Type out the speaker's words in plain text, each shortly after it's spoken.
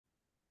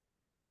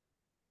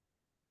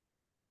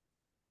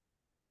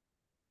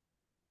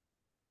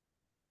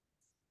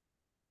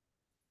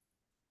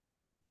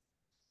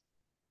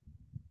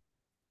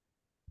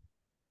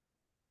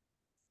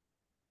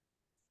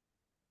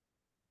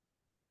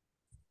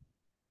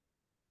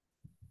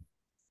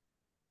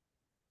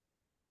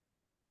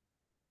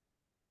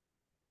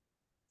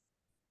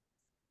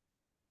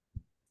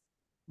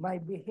My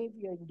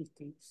behavior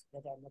indicates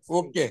that I'm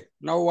afraid. Okay.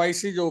 Now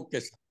voice is okay,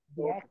 sir.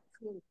 The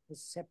actual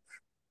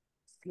perception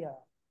of fear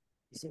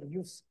is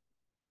elusive.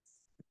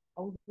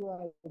 How do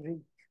I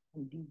reach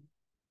and deal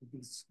with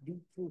this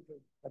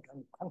deep-rooted but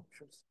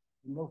unconscious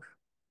emotion?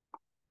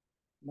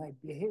 My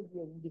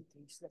behavior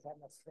indicates that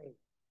I'm afraid.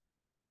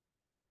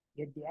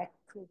 Yet the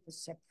actual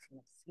perception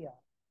of fear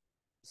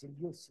is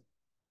elusive.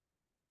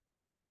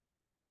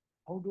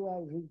 How do I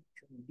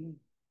reach and deal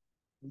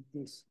with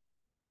this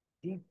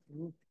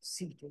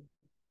deep-seated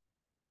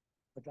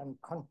but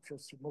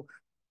unconscious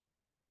emotion?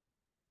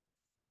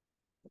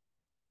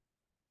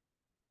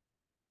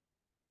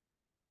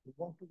 You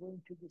want to go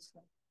into this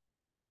now?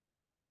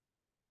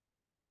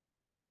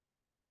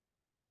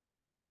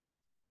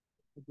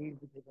 To deal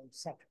with it on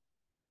Saturday.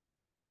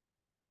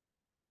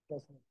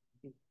 Doesn't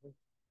deal with it.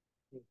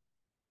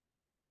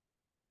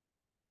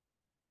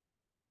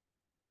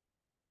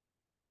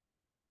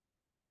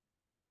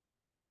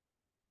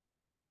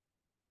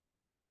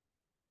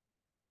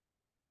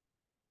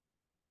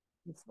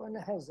 If one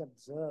has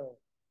observed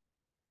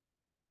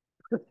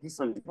this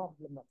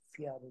problem of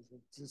fear has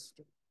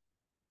existed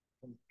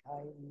from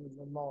time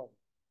immemorial,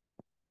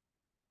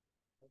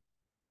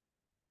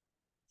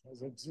 it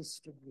has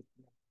existed with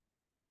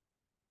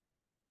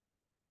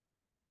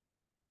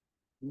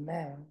man.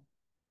 Man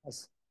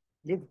has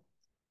lived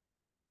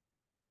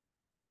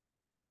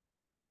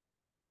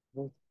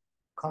both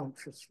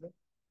consciously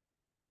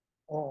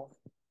or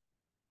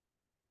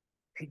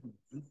hidden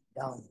deep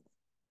down.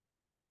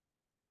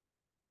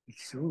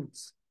 Its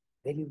roots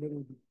very,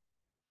 very deep.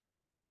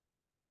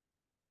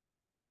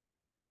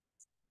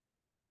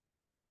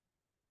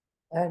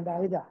 And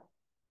either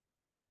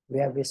we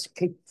have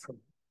escaped from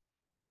it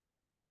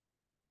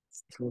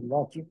through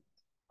logic,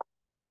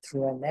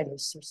 through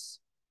analysis,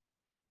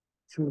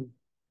 through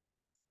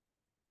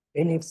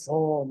any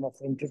form of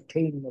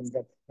entertainment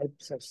that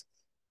helps us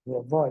to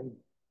avoid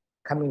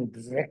coming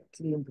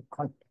directly into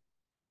contact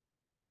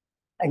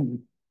and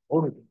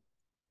holding.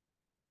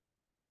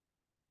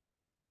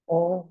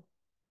 Or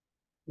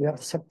we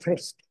have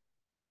suppressed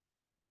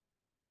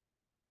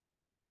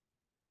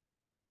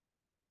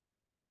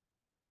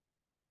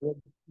it.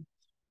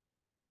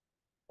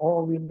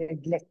 Or we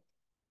neglect.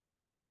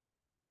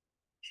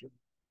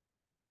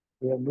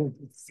 We have lived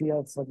with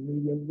fear for a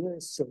million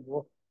years, so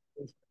what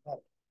is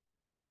that?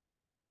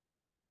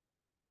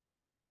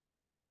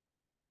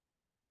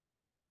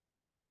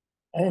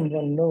 And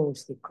one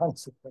knows the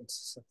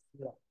consequences of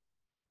fear.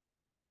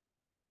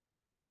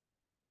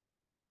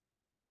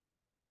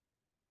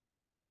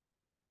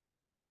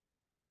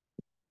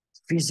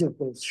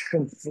 Physical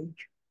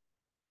shrinkage,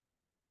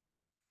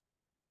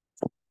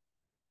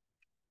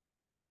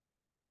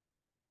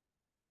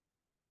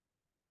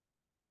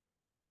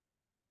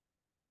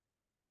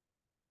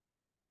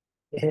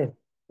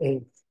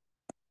 a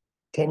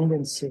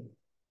tendency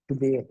to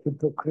be a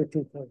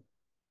hypocritical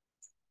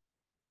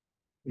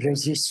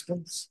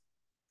resistance,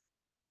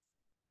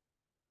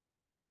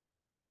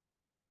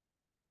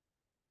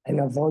 an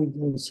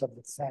avoidance of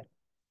the fact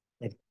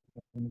that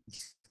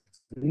it's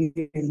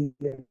really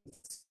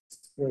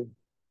afraid.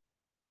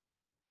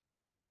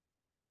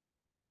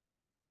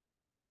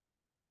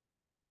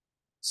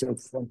 So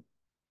if one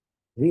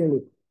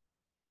really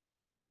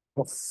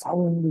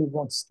profoundly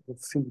wants to be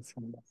free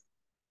from that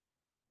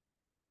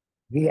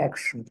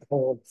reaction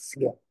called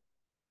fear,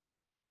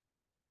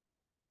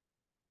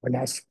 one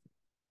has to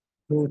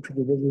go to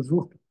the very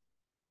root.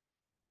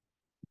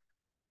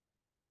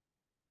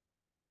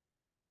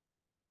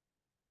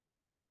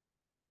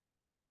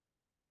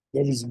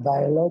 There is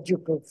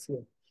biological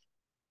fear.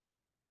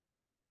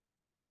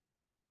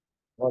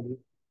 Body,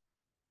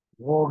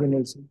 the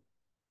organism,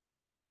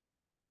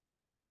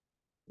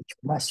 which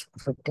must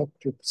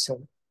protect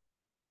itself.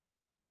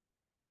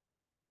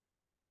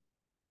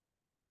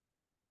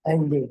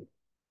 And the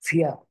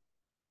fear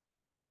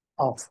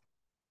of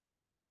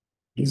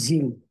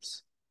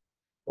disease,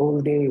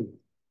 old age,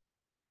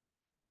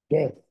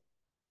 death,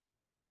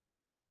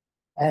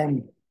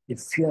 and the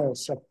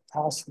fears of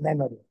past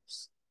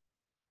memories.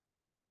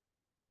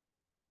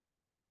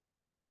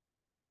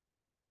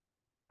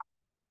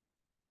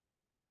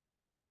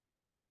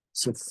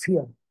 So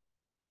fear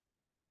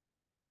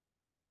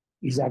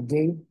is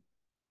again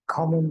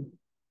common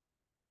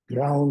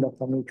ground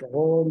upon which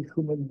all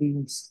human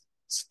beings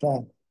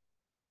stand.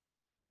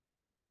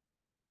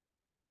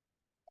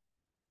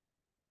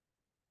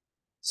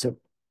 So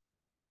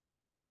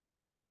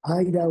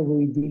either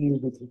we deal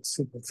with it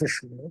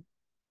superficially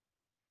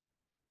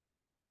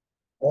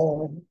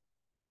or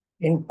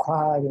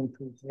inquire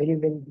into it very,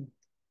 very deep.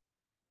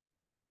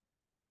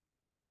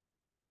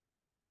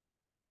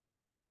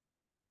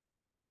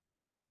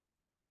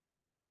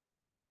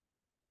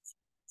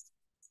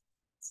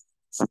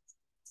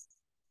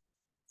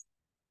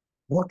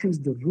 What is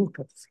the root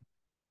of fear?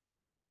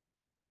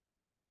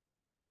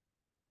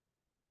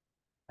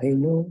 I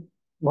know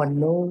one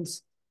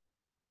knows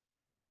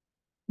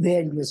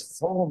various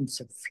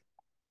forms of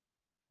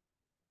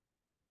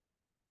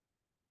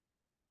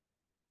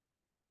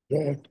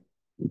fear. Death,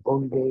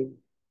 old age,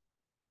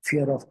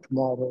 fear of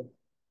tomorrow,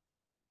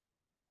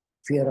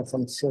 fear of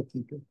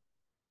uncertainty,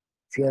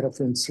 fear of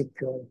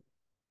insecure,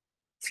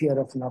 fear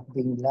of not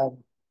being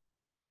loved,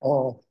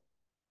 or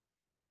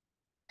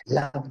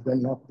loved but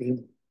not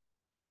being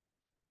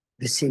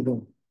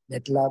receiving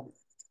that love,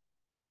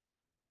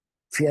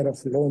 fear of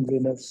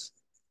loneliness,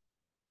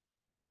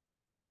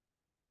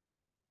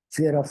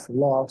 fear of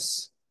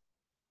loss,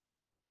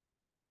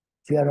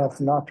 fear of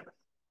not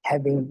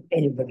having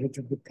anybody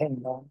to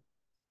depend on,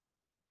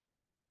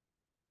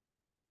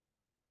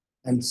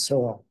 and so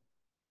on.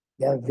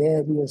 There are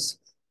various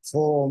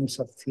forms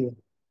of fear.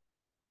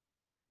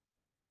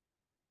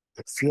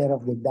 The fear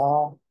of the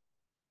dark,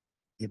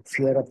 the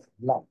fear of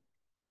light.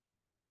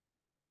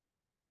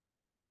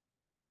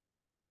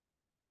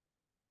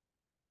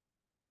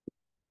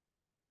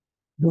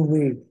 Do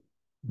we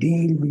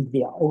deal with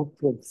the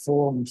outward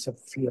forms of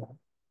fear?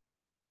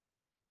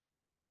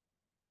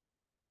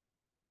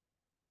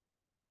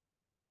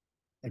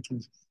 That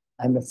is,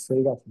 I'm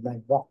afraid of my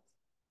wife,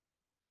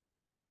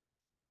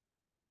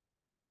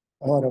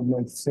 or I'm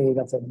afraid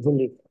of a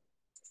bully.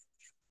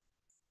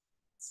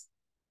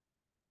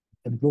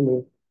 A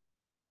bully,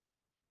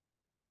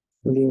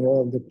 bullying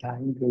all the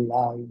time, will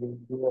lie, will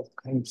do all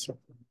kinds of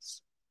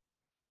things.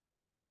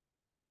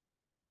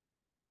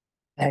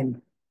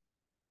 And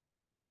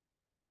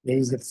there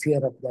is a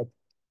fear of that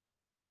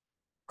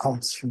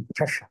constant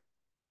pressure,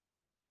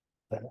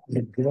 an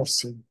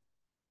aggressive,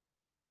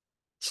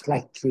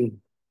 slightly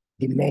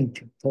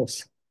demented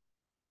person.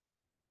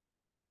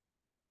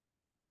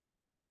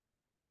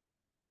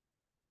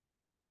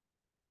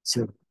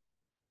 So,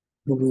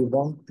 do we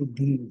want to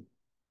deal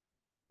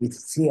with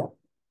fear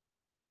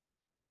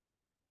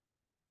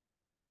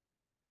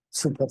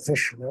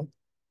superficially,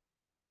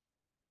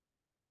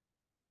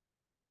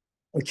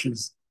 which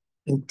is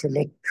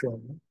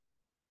intellectual,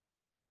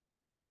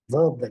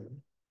 verbal,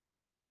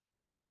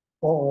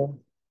 or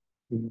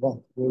we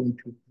want to go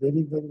into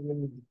very, very,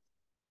 very deep?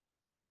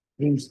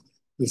 Please,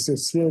 it's a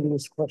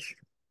serious question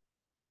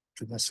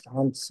you must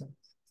answer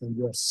for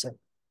yourself.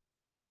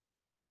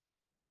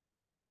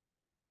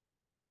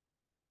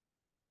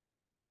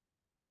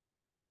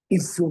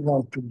 If you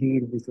want to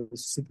deal with the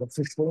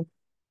superficial,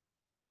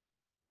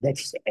 that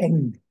is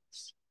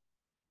endless.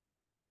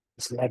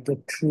 It's like a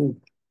tree.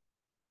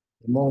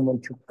 The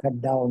moment you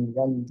cut down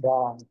one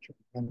branch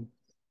and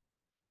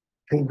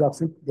twig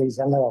of it, there is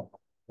another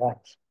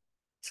branch.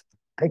 It's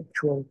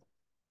perpetual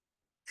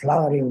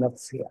flowering of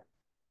fear.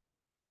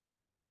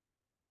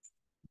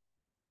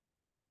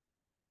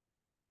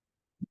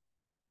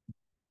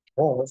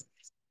 Or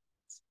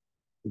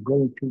you're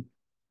going to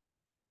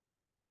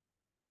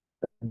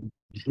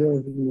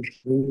observing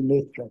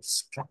nature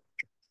structure,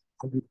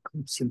 how it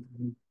comes into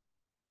being.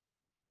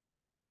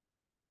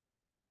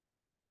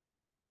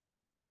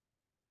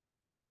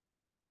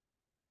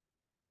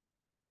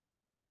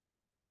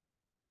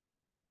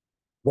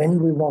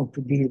 When we want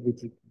to deal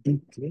with it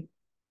deeply,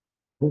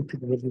 go to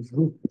the very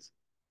root.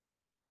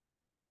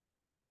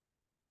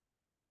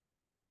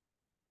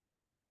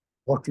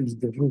 What is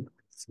the root?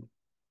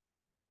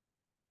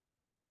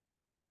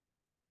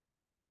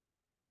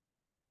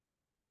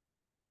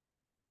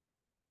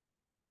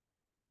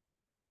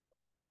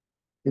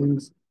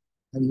 Please,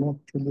 I'm not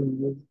telling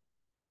you,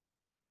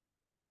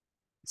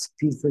 this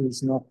people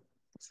is not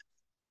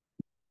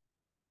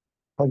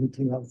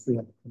pointing out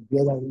there.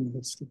 There are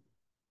investing.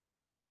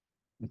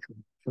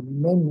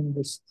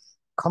 Tremendous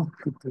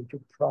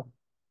complicated problem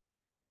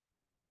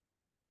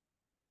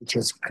which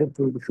has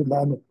crippled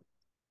humanity.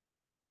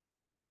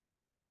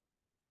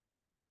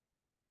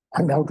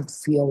 And out of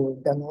fear,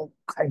 we've done all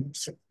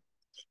kinds of,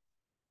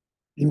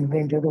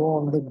 invented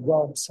all the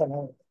gods and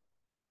all.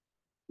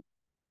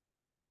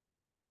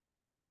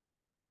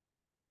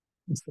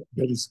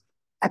 There is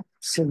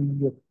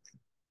absolutely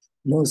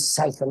no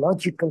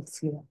psychological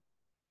fear,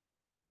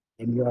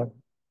 and you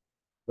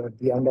are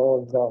beyond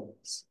all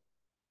gods.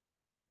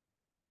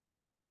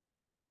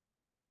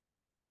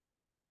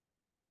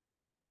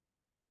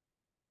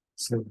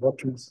 So what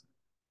is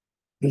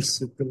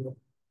basically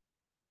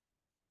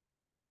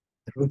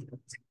the root of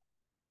fear?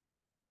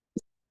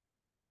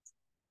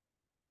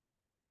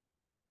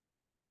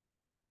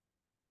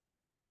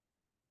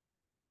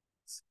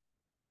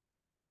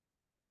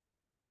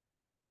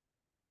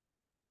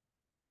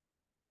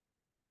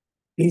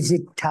 Is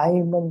it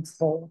time and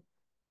thought?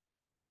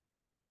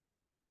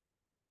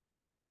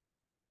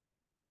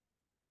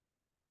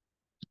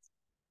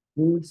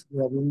 Please,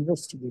 we are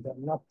investigating,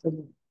 I'm not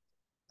telling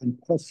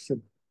and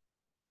question.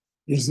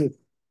 Is it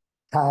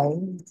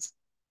time,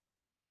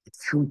 the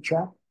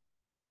future,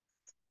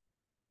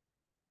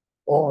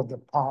 or the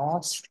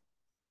past?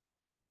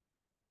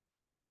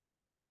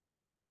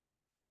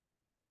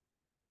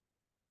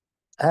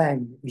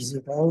 And is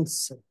it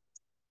also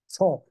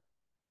thought,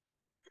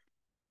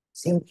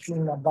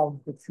 thinking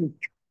about the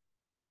future,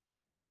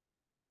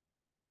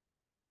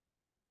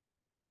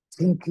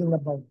 thinking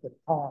about the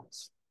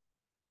past,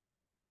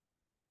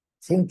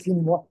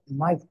 thinking what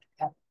might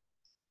happen,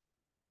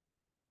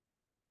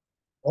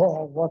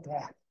 or what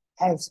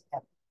has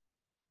happened?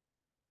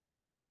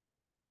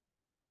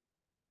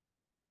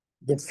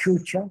 The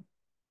future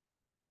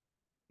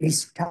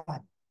is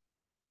time.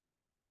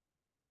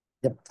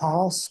 The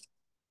past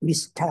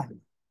is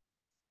time.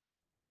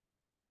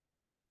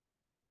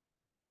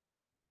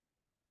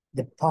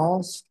 The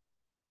past,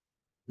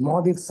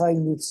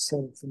 modifying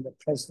itself in the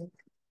present,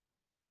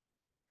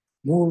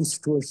 moves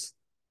towards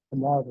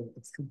tomorrow,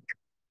 the future.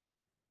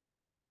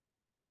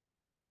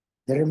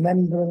 The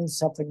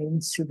remembrance of an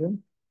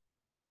incident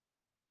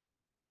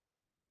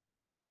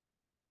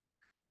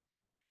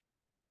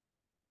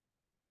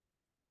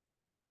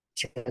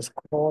which has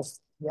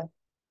caused here,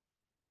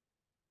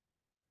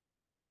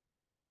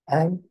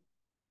 and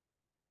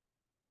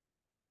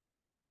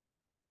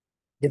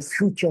the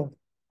future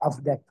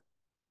of that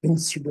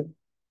incident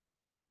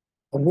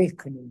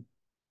awakening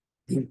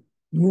the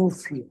new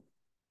fear.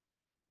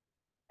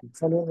 You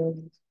follow all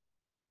this?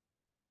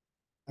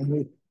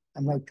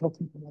 Am I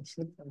talking to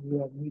myself or we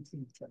are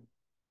meeting each other?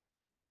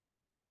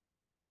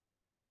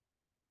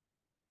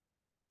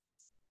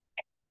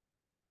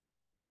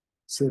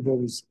 So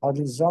there is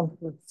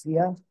horizontal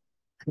fear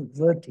and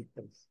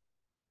vertical.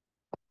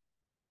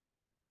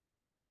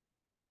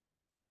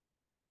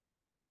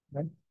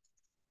 Right?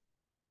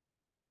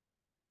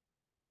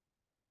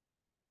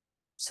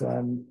 So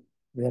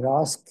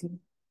we're asking,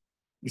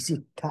 is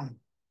it time?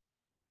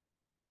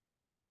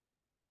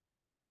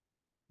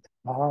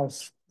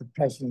 Past, the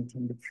present,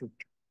 and the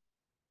future.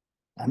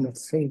 I'm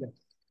afraid of,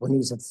 one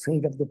is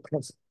afraid of the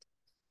present,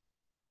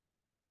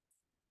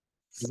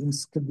 the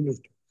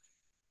instability,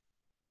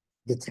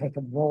 the threat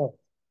of war,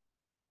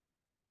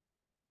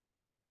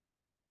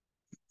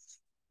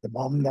 the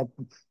bomb that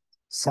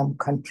some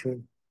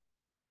country,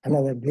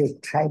 another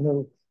great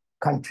tribal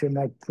country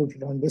might put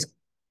it on this.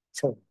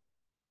 So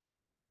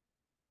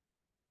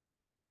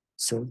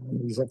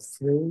one is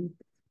afraid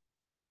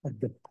of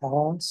the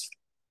past,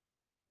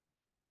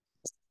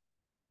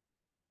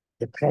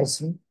 the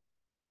present,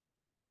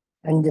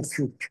 and the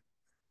future.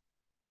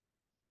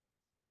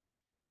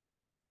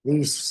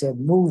 This is a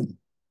movement,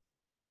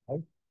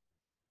 right?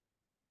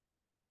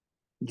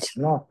 It's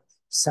not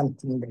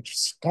something that is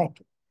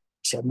static.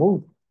 It's a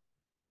movement.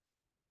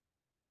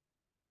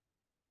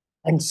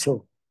 And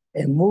so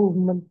a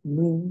movement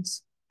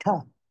means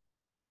time.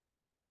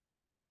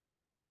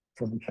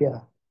 From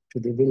here to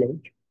the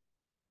village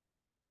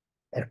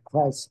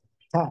requires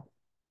time,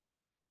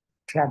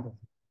 travel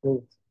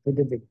to the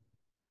village.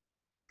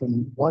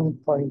 From one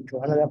point to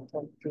another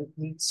point, it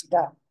needs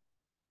time.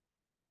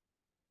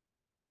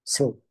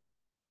 So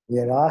we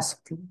are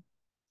asking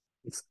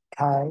if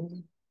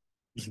time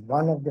is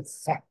one of the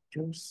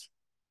factors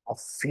of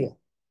fear.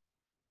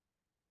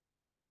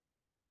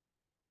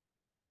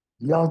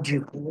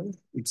 Logically,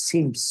 it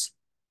seems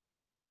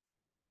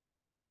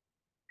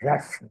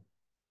rational,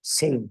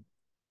 sane,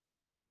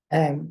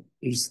 and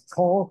is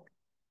thought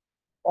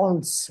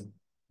also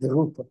the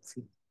root of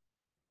fear.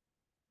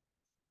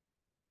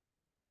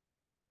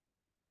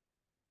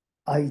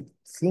 I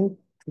think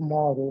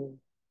tomorrow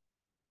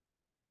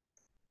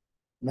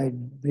might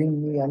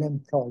bring me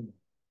unemployment.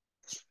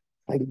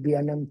 I'll be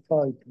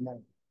unemployed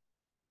tomorrow.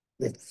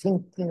 We're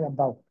thinking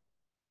about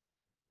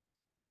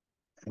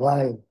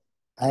why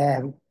I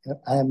am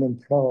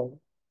employed.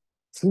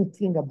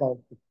 Thinking about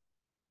it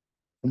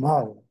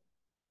tomorrow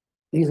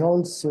is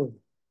also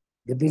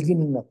the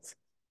beginning of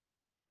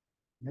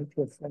it.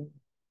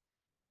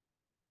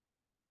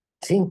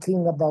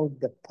 Thinking about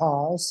the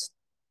past,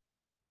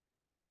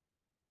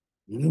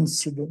 the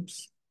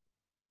incidents,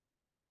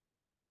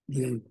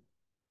 the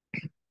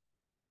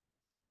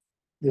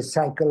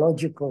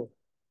psychological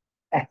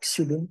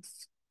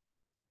accidents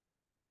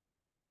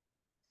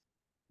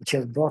which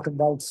have brought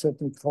about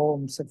certain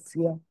forms of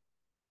fear.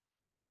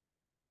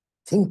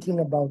 Thinking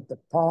about the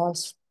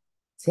past,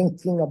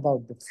 thinking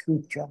about the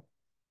future,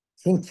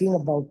 thinking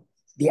about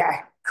the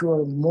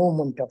actual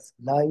moment of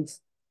life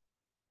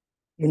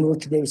in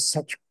which there is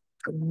such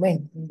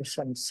tremendous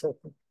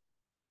uncertainty.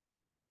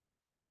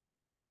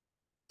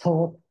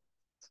 Thought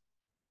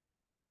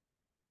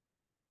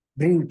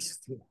breeds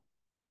fear,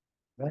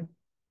 right?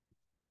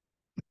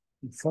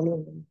 You follow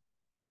me?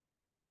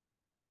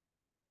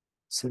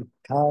 So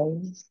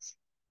time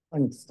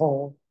and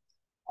thought,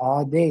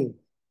 are they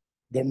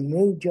the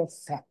major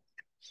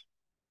factors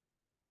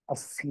of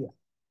fear?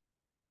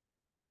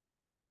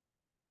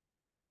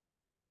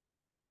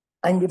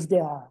 And if they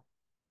are,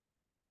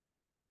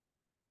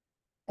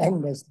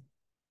 and as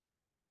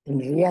in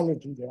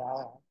reality they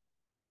are,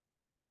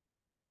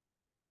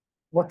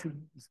 what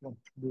is one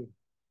to do?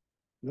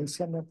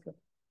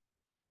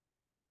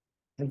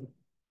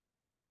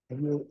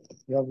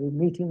 You are we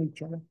meeting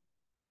each other?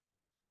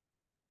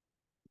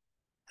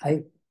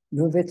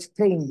 You've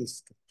explained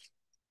this to us,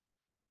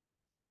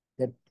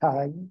 that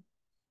time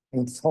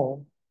and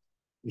thought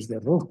is the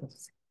root of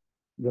it.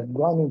 You have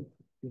gone into,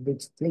 you've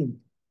explained,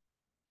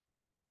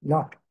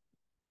 not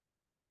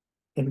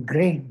in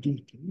great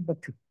detail,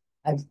 but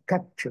I've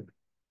captured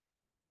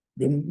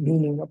the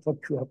meaning of what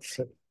you have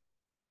said.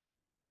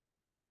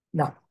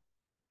 Now,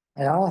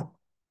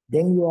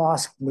 then you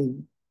ask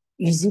me,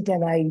 is it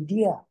an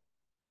idea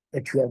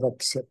that you have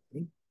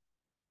accepted?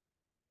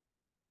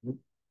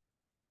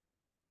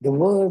 the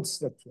words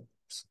that you have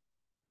said,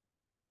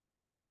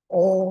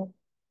 or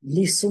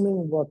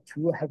listening what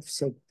you have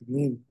said to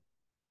me.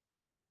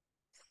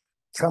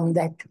 From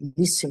that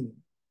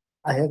listening,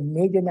 I have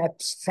made an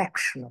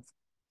abstraction of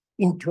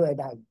into an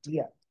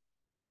idea.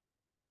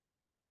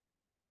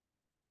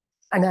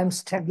 And I'm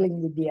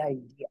struggling with the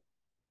idea.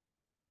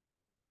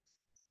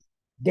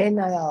 Then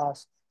I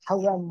ask,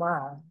 how am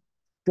I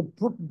to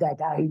put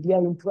that idea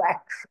into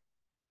action?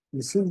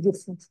 You see the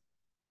difference?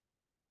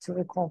 It's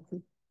very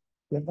concrete.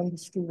 You have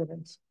understood what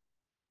I'm saying?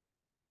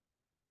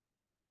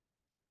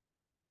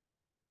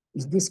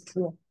 Is this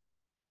clear?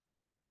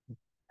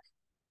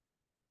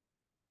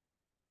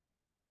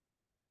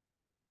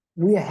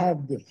 We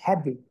have the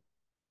habit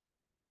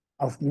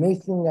of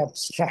making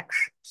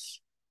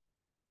abstractions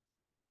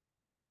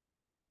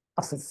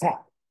of a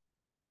fact.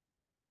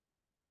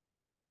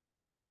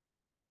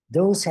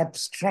 Those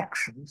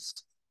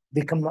abstractions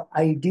become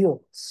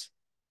ideals,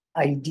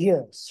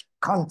 ideas,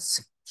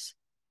 concepts,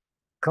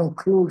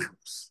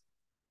 conclusions,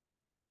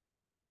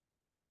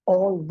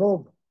 all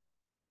verbal.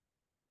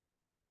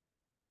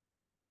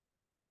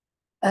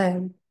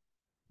 And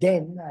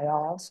then I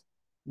ask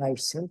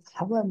myself,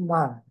 how am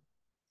I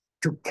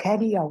to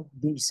carry out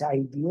these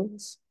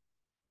ideals,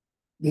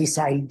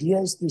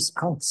 this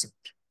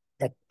concept,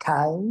 that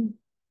time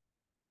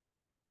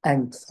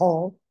and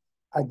thought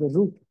are the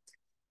root.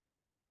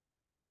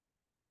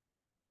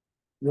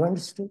 You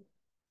understood?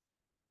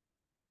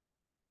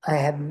 I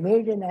have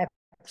made an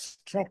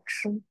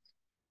abstraction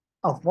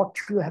of what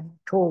you have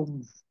told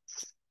me.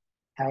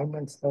 Time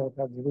and thought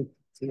are the root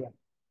here.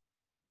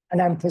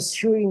 And I'm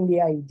pursuing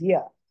the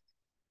idea.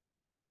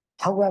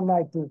 How am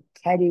I to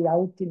carry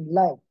out in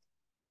life?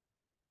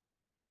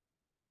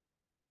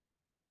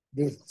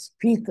 The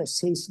speaker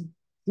says,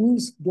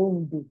 please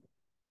don't do that.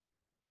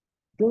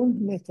 Don't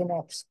make an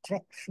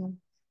abstraction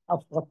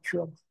of what you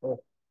have heard.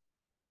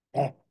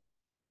 That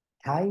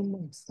time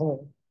and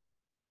thought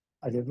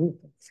are the root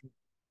of it.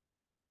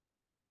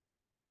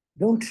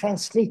 Don't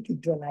translate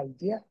it to an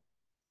idea,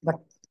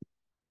 but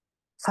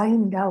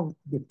find out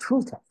the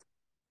truth of it.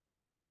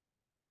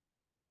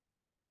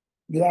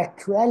 The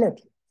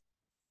actuality.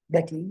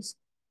 That is,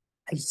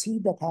 I see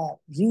that I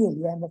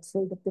really am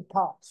afraid of the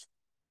past.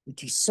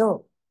 It is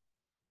so.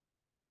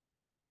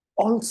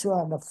 Also,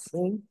 I'm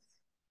afraid of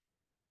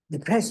the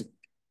present,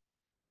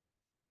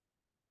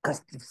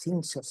 because the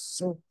things are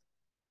so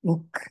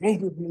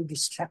incredibly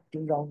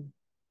destructive around me.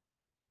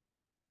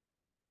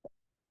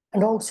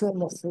 And also,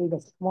 I'm afraid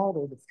of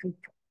tomorrow, the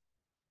future.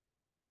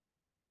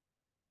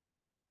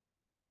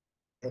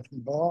 The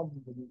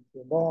bomb,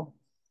 the bomb,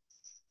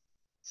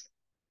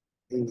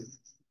 the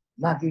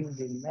mugging,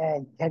 the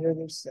man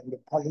terrorists, and the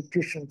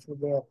politicians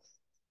with their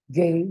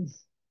game.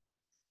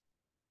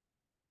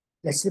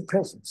 That's the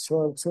present, so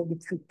also the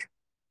future.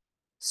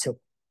 So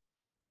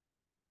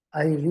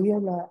I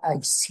realize,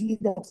 I see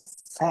the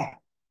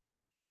fact,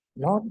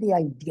 not the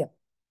idea,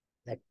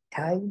 that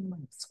time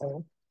and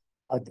thought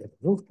are the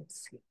root of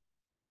fear.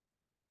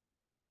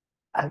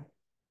 I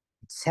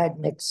said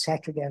next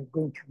Saturday I'm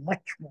going to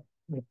much more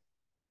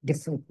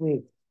different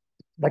way,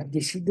 but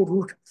this is the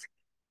root of it.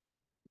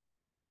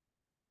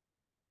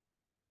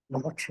 Now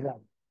what shall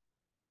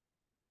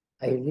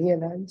I? I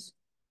realize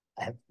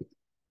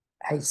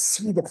I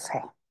see the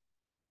fact.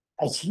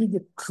 I see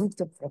the truth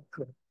of what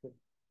you have told.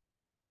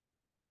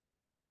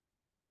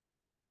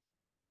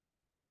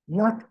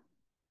 Not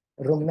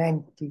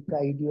romantic,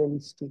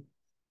 idealistic,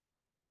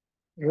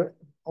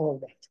 all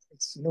that.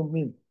 It's no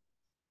meaning.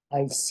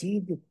 I see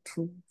the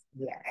truth,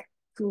 the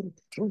actual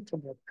truth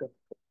of what you have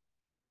told.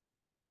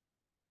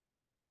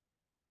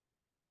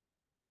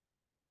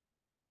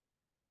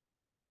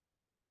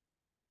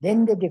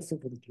 Then the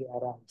difficulty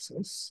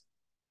arises,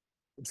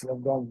 if you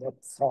have gone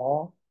that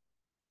far.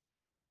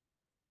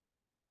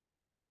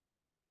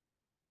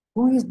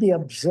 Who is the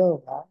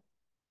observer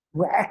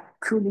who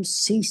actually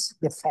sees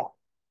the fact?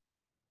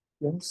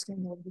 You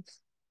understand all this?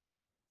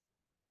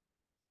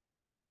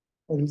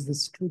 Or is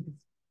this true?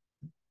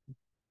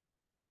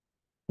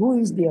 Who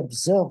is the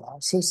observer?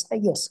 Says,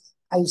 yes,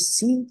 I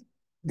see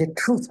the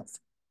truth of it.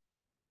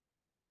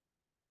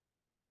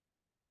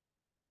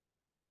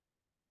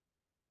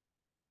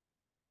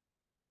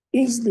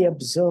 Is the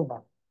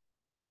observer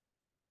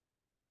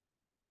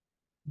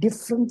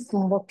different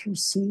from what he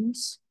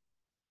sees?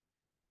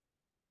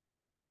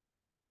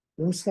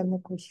 You understand the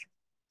question?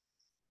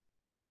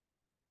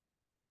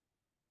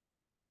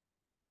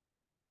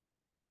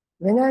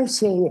 When I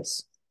say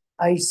yes,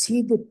 I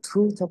see the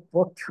truth of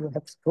what you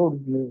have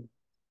told me.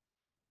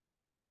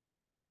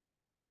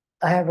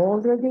 I have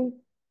already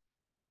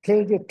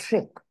played a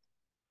trick,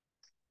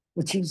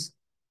 which is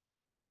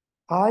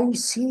I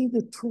see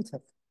the truth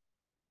of it.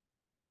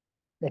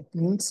 That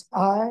means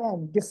I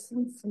am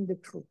different from the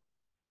truth.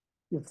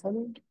 You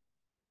follow it?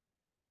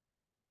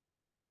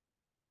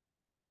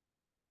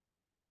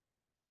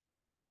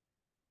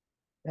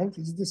 Right?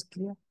 Is this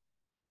clear?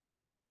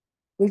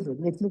 Wait,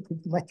 let me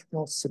put much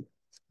more simple.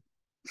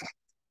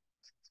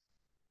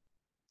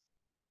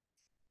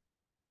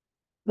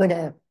 When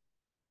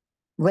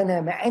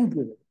I'm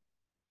angry,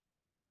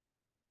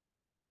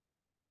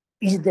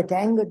 Is that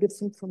anger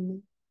different from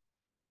me?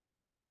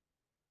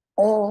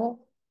 Or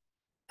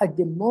at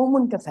the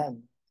moment of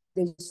anger,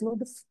 there is no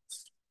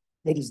difference.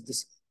 There is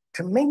this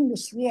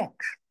tremendous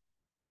reaction.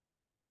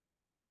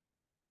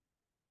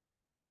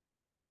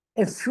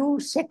 A few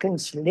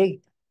seconds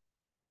later,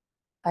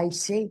 I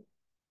say,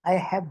 I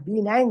have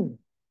been angry.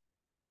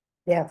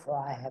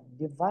 Therefore, I have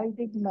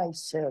divided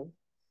myself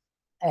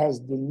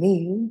as the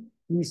me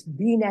who is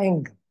being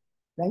angry,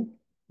 right?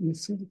 You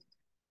see?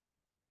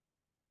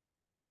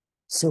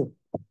 So,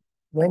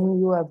 when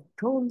you have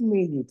told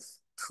me the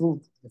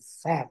truth, the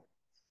fact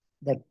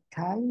that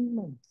time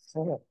and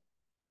thought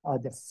are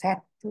the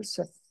factors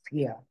of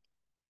fear,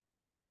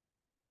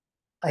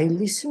 I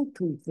listen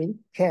to it very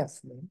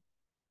carefully.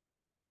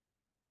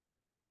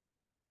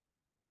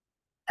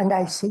 And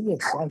I say,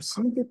 yes, I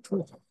see the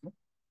truth of it.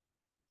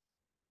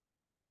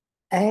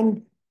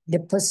 And the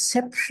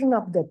perception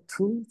of the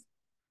truth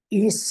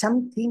is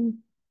something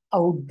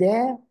out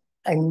there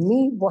and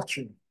me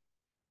watching.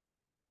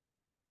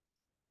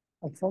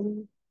 I follow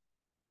you.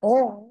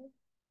 Or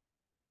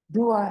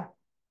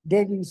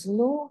there is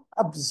no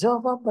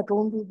observer but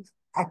only the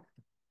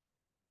actor.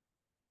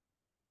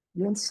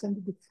 You understand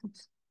the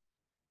difference?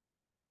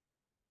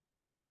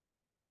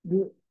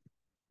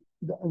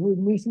 We're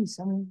meeting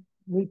some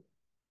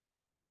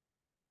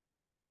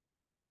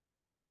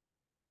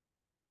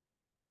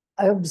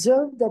I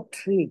observed that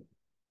tree.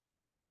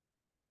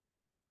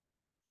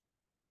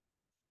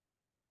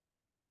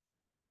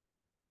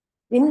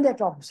 In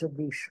that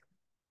observation,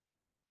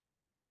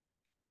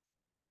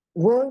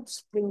 words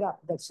spring up.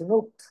 That's an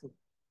oak tree.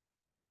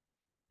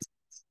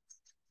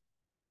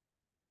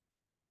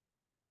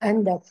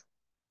 And that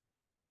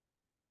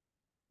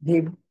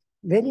the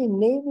very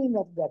naming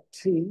of that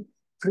tree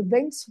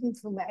prevents me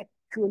from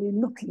actually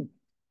looking.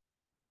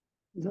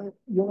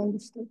 You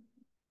understand?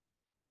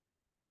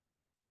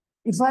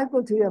 If I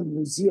go to a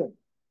museum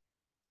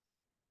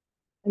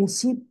and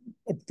see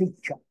a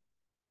picture,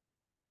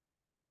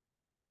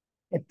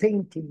 a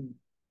painting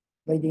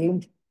by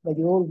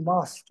the old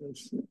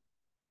masters,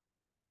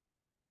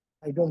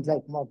 I don't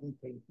like modern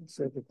paintings,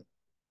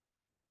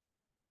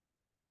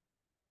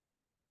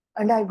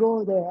 and I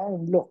go there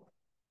and look.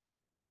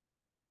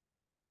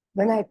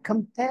 When I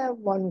compare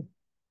one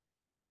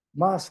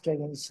master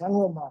against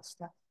another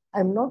master,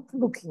 I'm not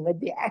looking at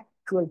the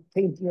actual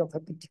painting of a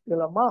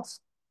particular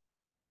master.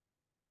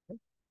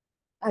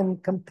 I'm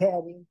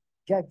comparing,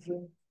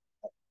 judging.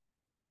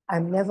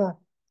 I'm never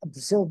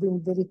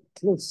observing very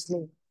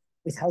closely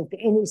without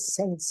any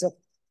sense of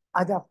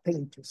other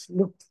painters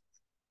look.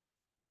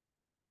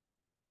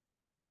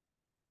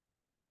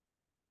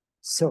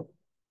 So,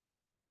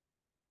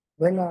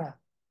 when I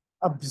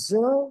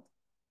observe,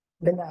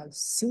 when I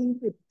see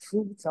the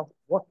truth of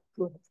what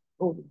you have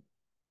told me,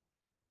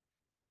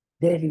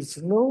 there is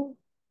no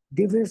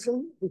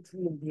division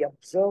between the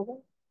observer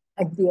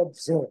and the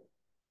observed.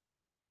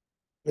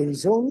 There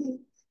is only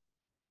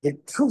the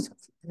truth of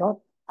it, not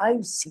I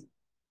see.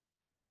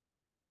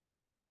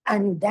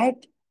 And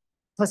that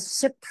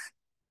perception,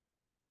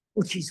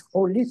 which is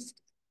holistic,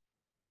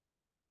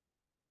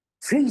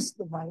 frees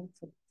the mind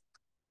from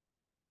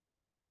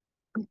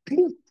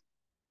complete.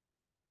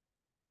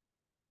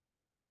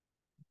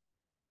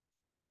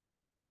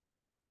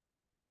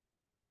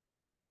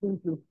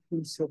 Don't you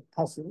feel so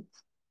puzzled?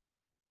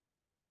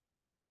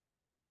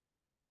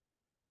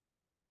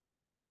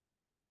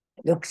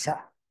 Look, sir.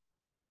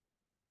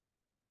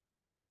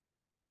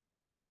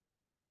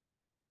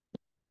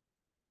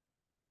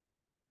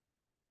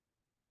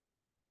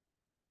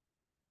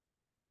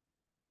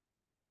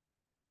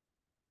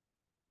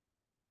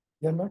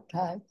 You're not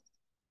tired.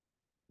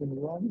 Can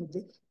you on with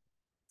it?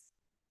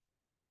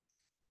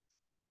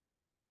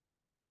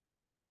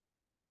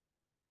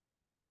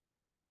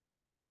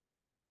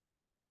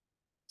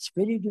 It's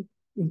very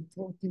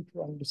important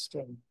to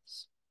understand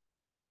this.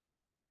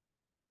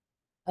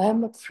 I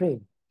am afraid.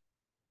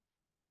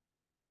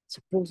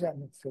 Suppose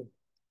I'm afraid.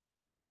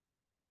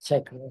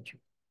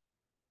 Psychologically.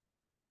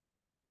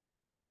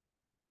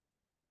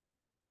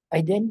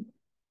 I then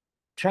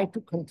try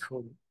to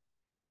control it.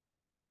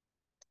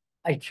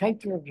 I try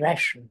to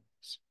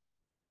rationalize.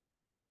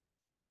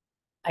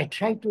 I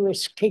try to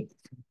escape.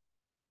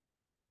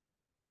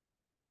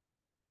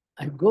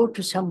 I go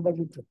to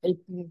somebody to help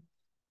me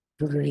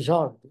to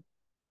resolve it.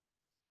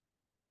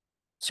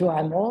 So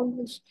I'm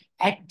always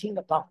acting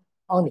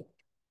on it.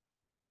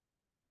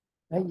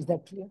 Right? Is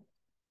that clear?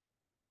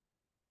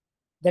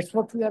 That's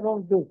what we are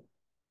all doing.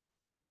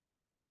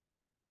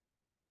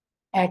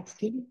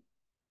 Acting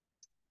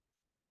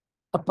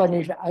upon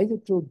it either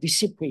to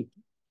dissipate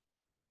it,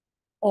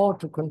 or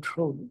to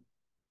control it,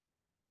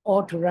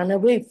 or to run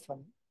away from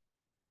it,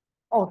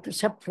 or to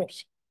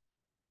suppress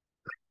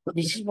it.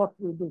 This is what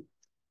we do.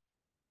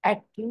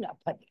 Acting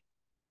upon it.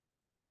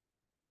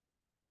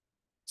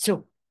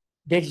 So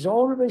there is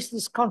always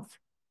this conflict.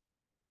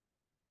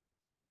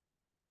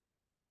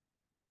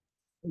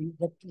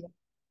 The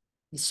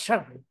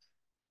struggle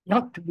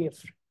not to be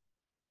afraid.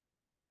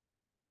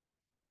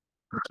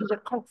 It is a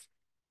conflict.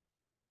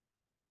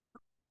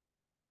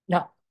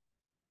 Now,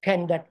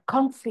 Can that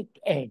conflict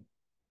end?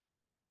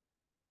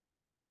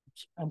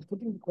 I'm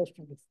putting the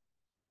question before.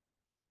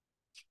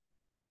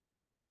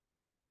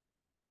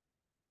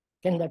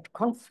 Can that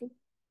conflict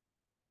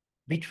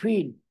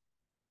between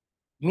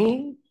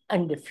me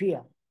and the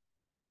fear,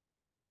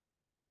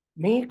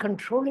 me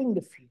controlling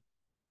the fear,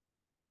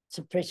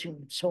 suppressing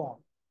and so on,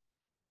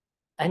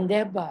 and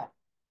thereby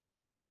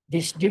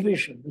this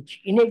division, which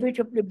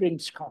inevitably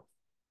brings conflict,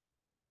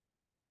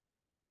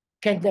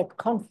 can that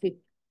conflict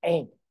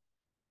end?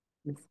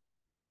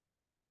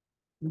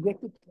 You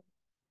get it?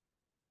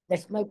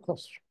 That's my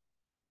question.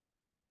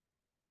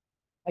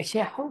 I say,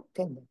 how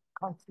can that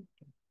conflict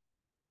end?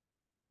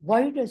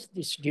 Why does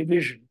this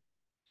division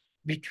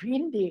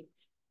between the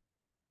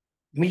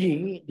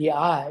me, the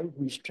I,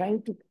 who is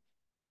trying to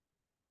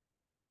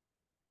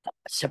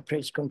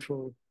suppress,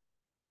 control,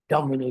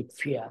 dominate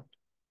fear,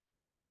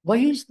 why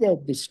is there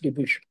this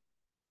division?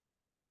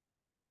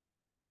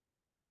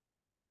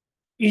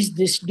 Is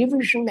this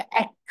division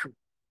actual?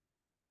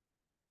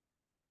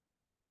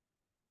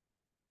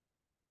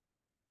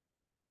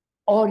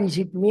 Or is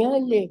it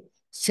merely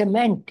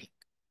semantic,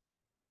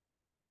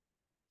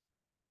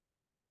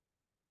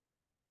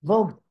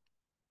 verbal?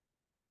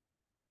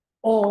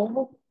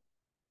 Or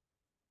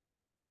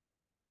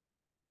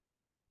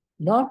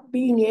not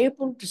being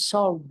able to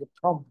solve the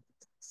problem,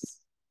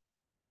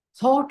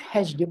 thought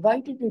has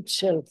divided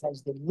itself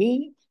as the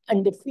me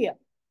and the fear.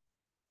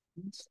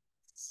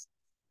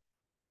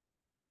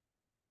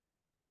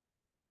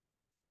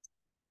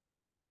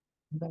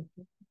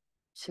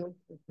 So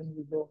when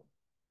we go,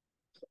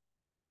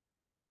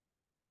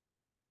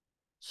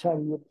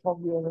 sorry, you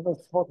probably never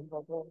thought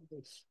about all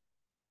this.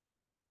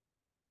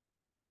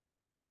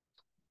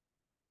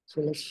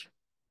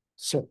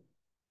 So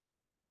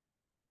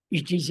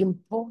it is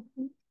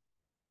important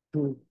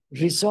to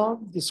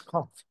resolve this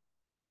conflict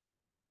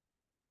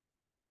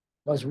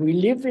because we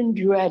live in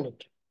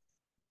duality.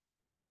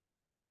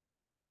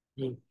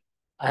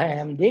 I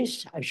am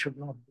this, I should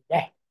not be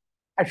that.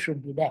 I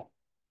should be that.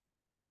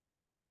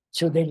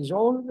 So there is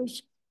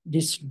always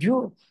this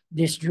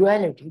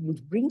duality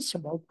which brings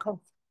about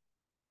conflict.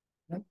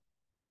 Right?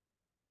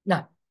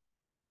 Now,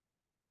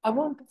 I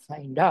want to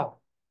find out.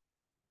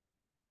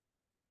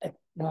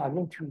 No, I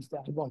won't choose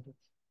that. I want to.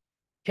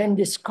 Can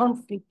this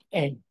conflict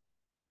end?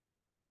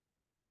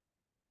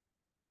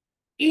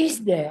 Is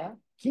there,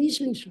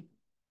 please listen,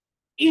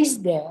 is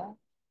there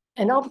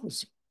an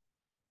opposite?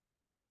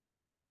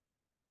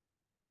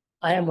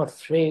 I am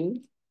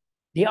afraid.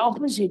 The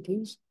opposite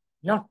is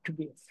not to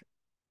be afraid,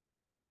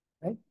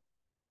 right?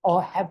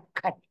 Or have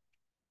courage.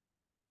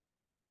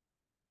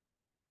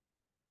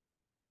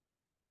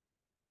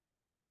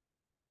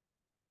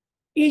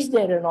 Is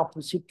there an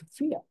opposite to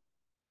fear?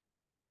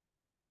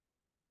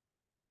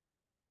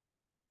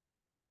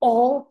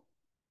 Or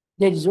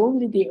there is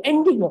only the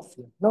ending of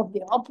fear, not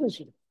the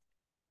opposite.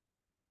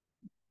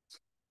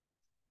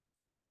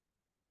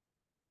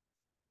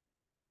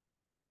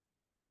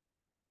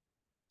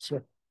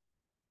 So,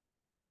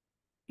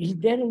 is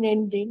there an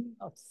ending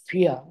of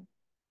fear?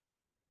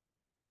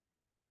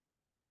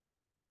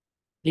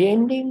 The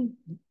ending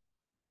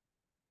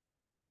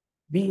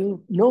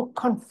being no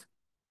conflict,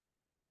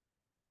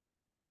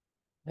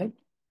 right?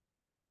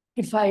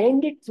 If I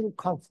end it through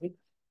conflict,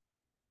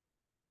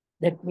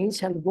 that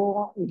means I'll go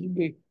on, it will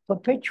be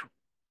perpetual.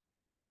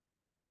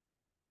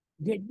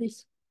 Get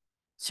this?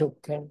 So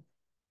can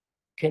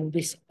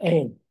this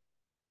end?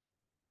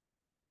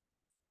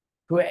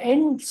 To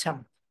end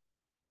something,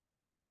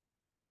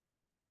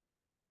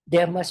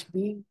 there must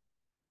be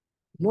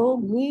no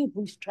me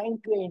who's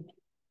trying to end it.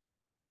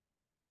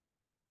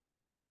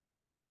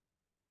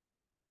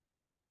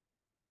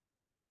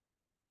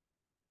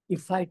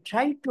 If I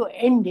try to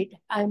end it,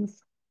 I'm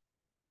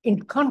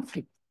in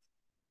conflict.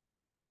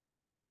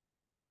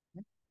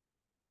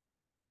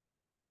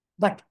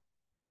 But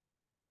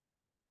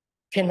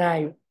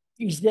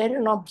is there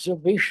an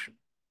observation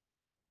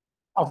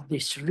of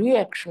this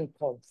reaction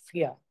called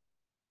fear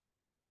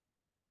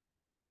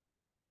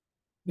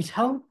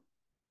without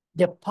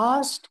the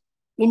past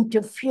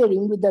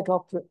interfering with that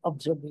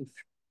observation?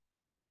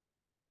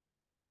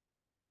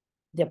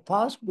 The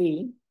past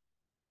being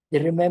the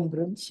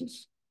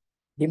remembrances,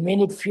 the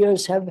many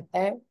fears I've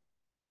had.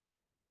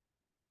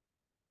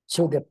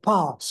 So the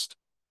past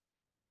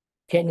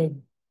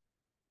can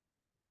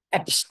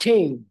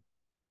abstain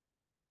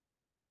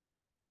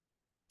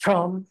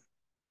from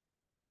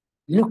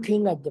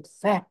looking at the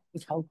fact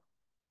without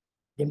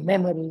the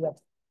memory of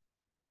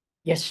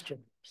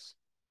yesterdays.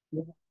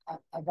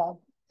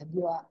 Have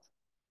you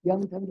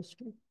haven't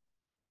understood?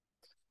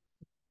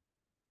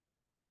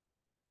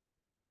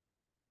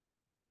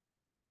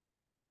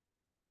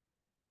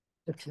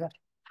 If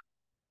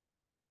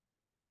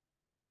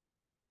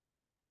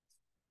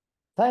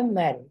I'm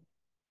married,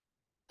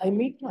 I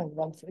meet my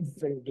wife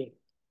every day.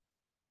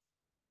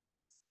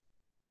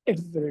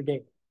 Every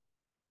day.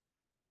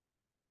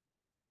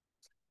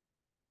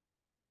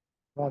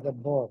 Rather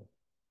bored.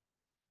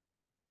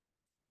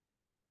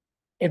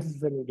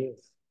 Every day.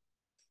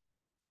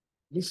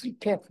 Listen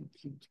carefully,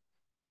 please.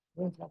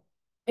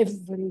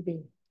 every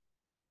day.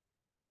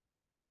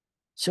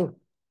 So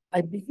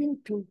I begin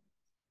to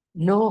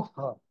know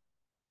her.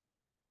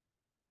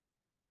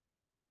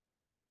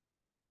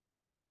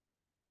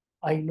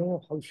 I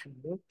know how she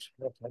looks,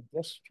 what her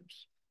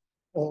gestures,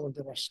 all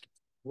the rest of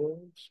the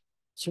words.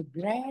 So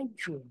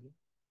gradually,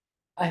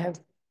 I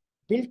have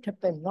built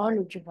up a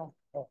knowledge about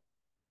her.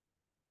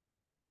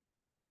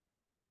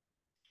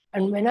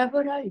 And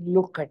whenever I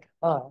look at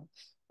her,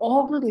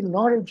 all the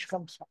knowledge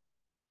comes up.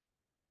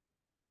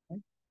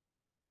 Right?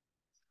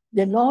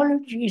 The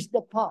knowledge is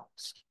the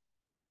past.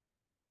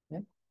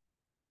 Right?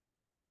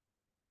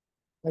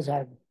 As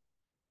I've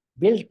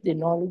built the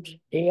knowledge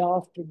day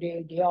after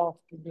day, day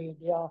after day,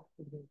 day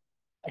after day,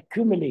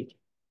 accumulated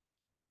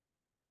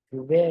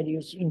through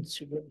various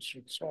incidents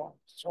and so on,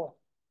 so on.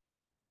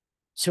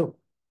 So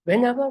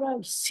whenever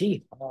I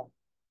see her,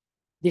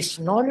 this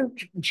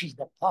knowledge, which is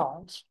the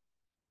past,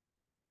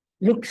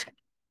 looks at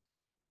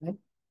it. Right?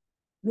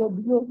 You're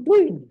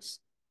doing this.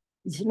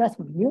 It's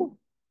nothing new.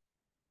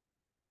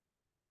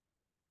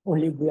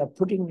 Only we are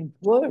putting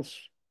it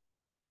worse.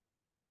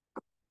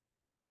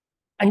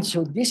 And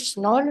so this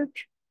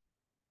knowledge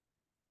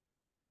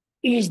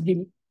is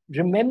the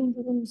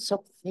remembrance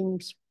of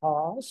things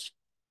past,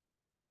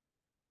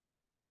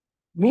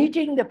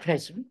 meeting the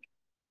present,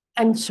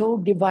 and so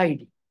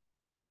dividing.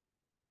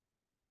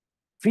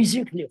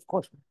 Physically, of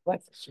course, my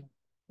wife is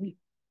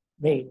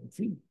male and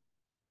female.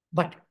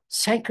 But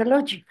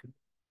psychologically,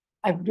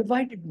 I've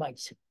divided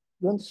myself.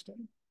 You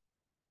understand?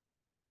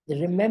 The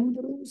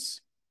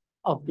remembrance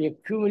of the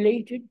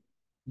accumulated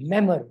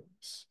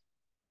memories,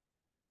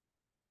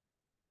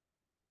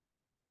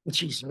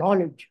 which is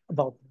knowledge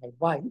about my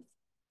wife,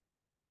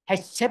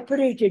 has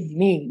separated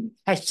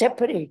as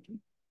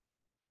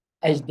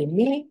the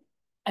me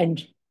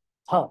and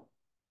her.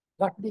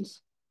 Got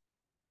this?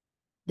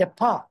 The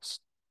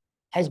past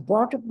has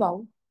brought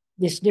about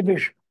this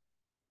division.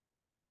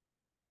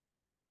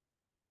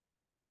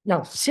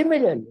 Now,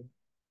 similarly,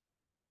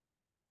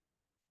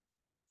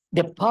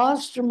 the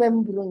past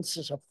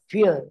remembrances of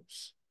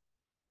fears,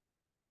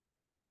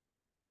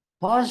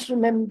 past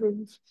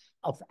remembrance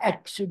of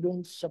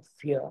accidents of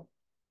fear,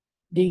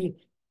 the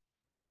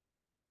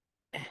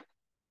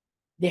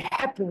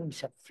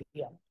happenings of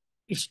fear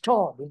is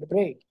stored in the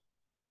brain.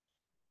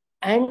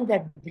 And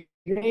that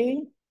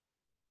brain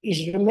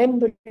is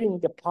remembering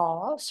the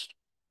past.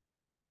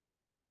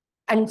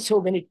 And so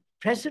when it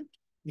present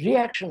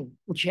reaction,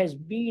 which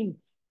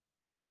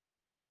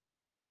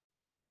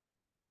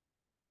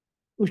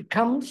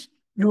comes,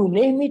 you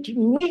name it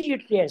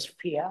immediately as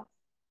fear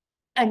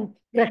and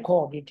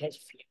record it as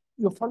fear.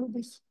 You follow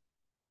this?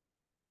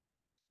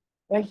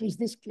 Right? Is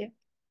this clear?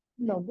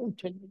 No, don't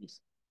tell me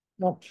this.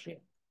 Not clear.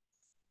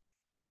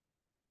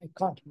 I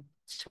can't even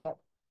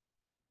stop.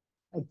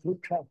 I do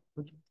try to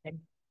put it in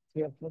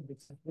 3 or 4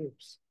 different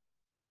ways.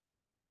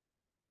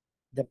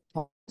 The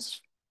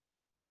past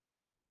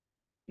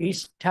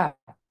is time.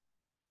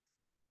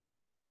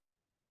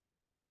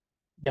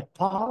 The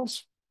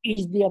past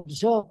is the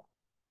observer.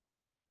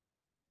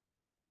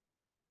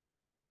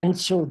 And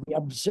so the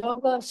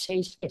observer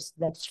says, yes,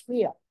 that's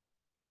fear.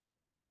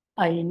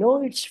 I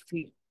know it's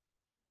fear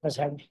because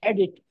I've had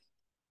it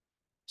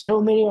so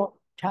many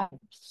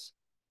times.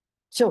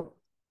 So,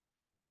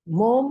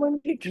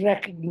 moment it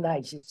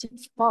recognizes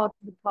it's part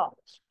of the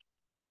past,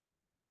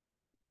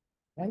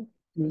 right?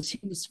 You see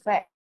this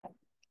fact.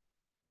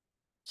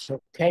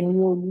 So, can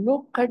you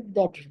look at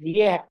that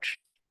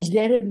reaction? Is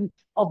there an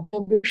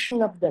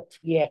observation of that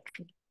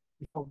reaction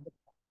from the past?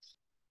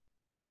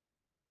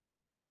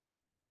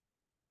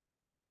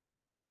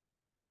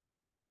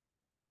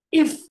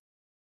 If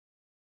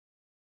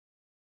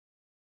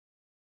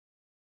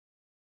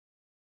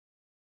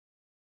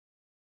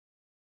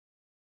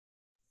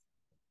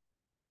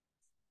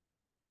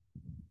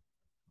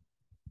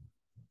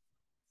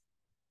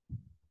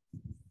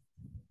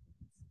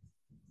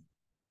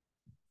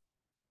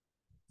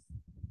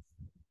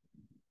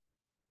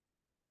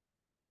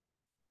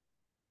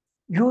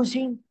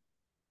using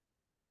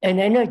an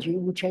energy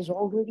which has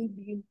already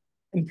been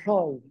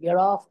employed year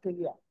after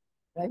year,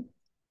 right?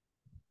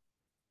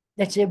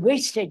 That's a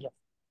wastage of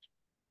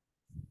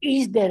it.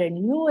 Is there a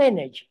new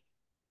energy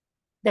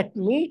that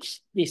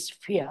meets this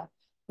fear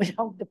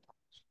without the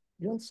past?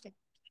 You understand?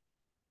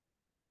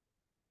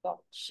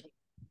 God's sake.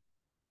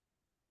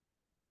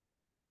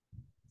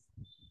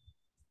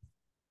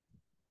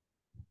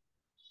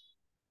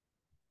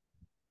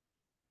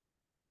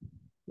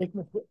 Let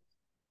me put.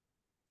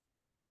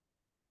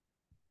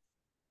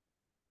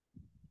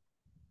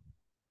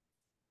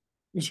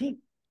 You see,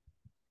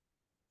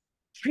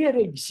 fear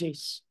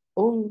exists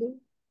only,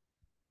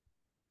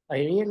 I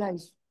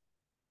realize,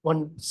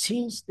 one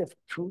sees the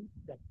truth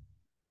that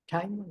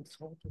time and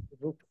thought is the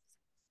root of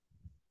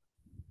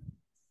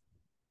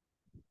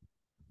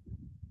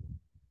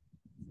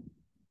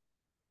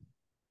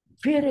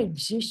it. Fear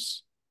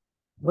exists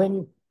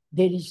when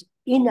there is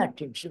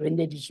inattention, when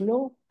there is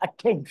no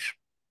attention.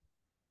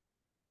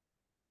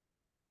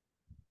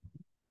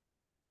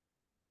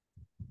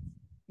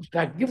 If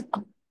I give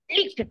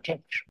complete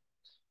attention,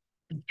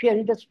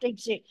 Fear doesn't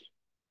exist.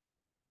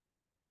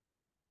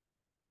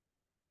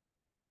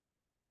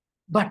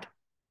 But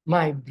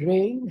my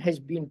brain has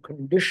been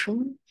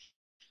conditioned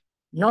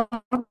not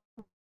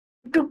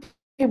to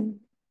give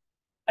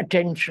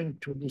attention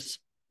to this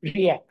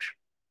reaction.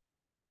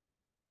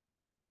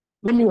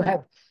 When you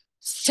have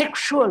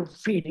sexual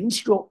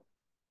feelings,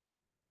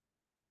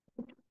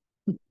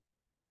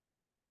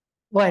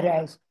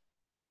 whereas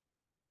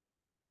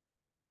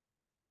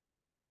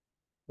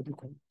what you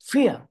call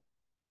fear,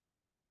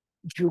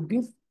 you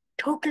give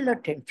total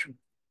attention,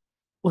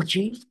 which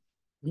is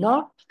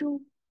not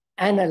to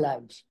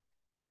analyze,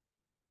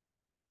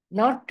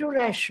 not to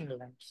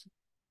rationalize,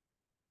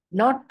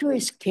 not to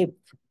escape,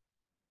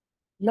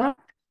 not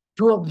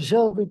to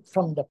observe it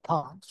from the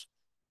past.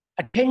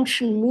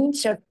 Attention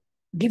means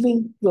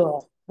giving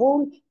your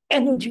whole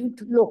energy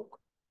to look.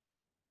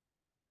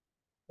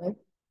 Right?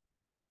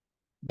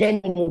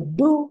 Then you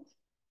do,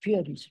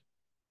 fear is.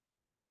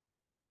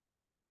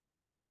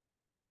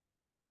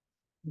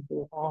 You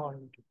go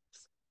on.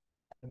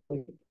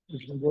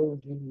 We can go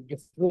into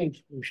different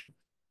ways.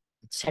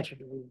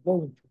 Saturday, we're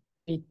going to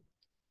be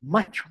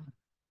much more.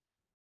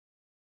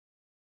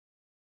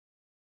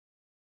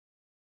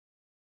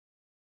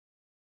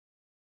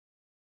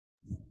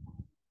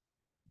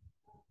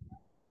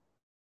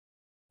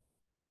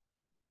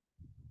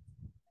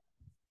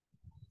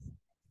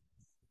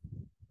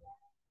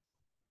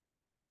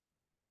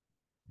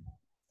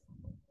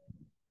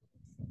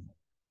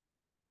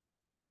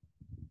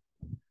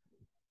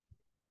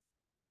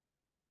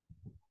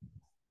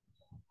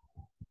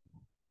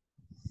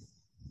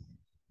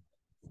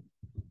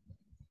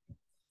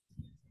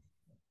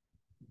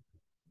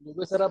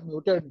 Dubey sir आप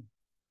muted.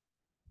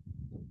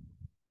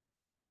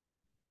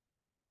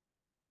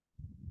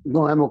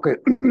 No, I'm okay.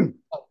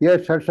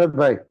 Yes, Harshad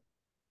bhai.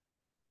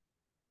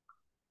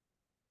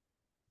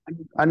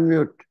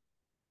 Unmute.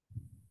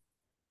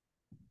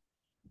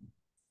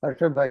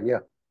 Harshad bhai, yeah.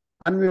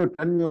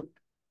 Unmute.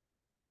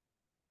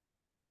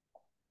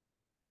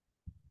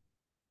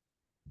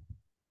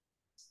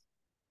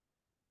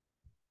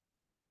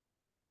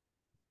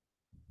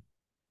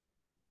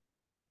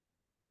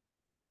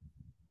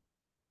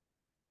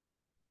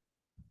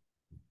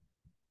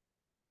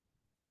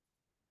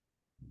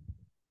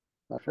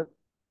 Harshad,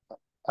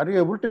 are you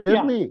able to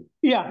hear me?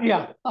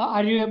 Yeah.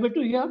 Are you able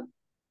to hear?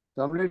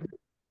 Somebody...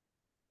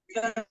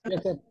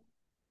 Yes, sir.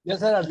 Yes,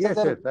 sir. Harshad Yes,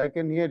 sir. yes, I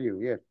can hear you.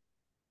 Yes.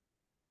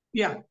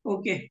 Yeah,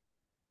 okay.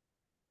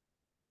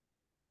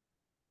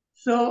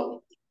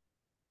 So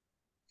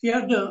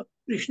here the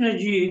Krishna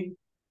ji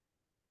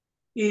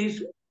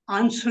is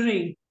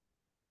answering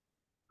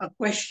a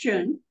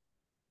question: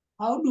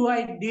 how do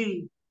I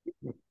deal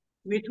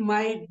with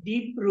my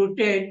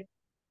deep-rooted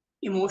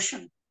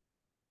emotion?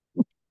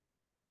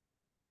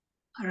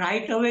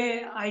 Right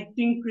away, I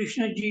think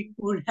Krishna ji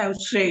could have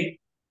said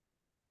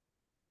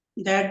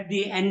that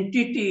the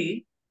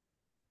entity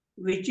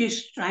which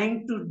is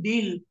trying to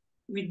deal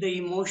with the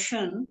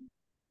emotion,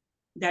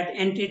 that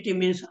entity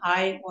means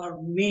I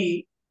or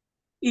me,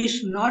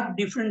 is not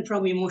different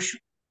from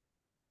emotion.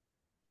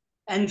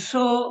 And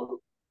so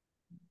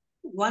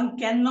one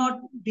cannot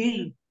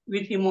deal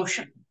with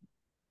emotion,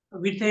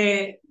 with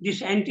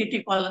this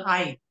entity called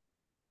I.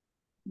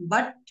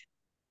 But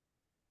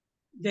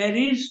there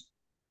is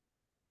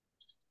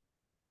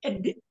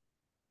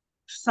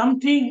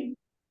something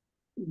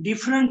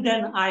different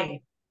than I,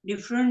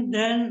 different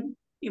than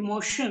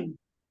emotion,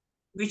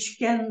 which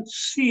can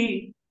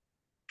see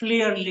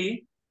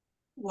clearly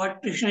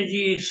what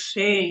Krishnaji is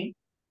saying,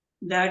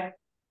 that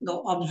the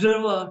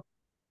observer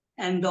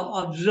and the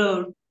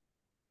observed,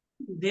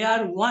 they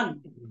are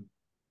one.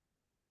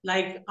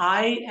 Like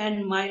I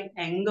and my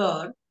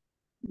anger,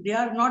 they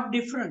are not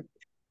different.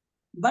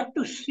 But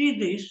to see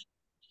this,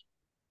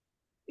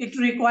 it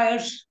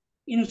requires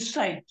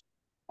insight.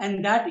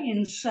 And that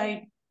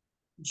insight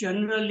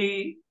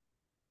generally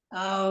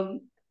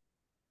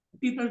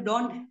people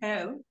don't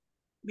have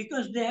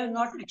because they have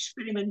not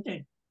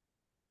experimented.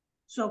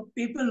 So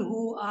people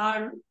who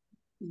are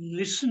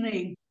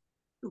listening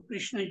to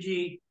Krishna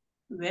ji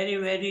very,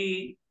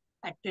 very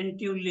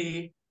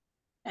attentively,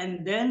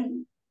 and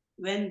then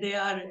when they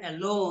are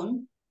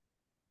alone,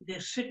 they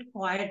sit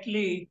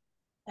quietly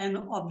and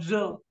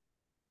observe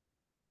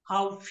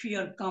how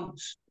fear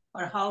comes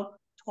or how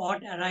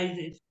thought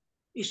arises.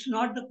 It's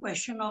not the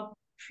question of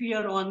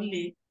fear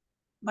only,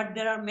 but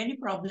there are many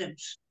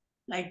problems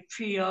like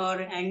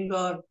fear,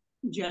 anger,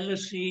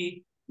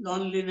 jealousy,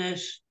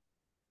 loneliness.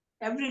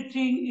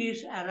 Everything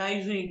is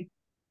arising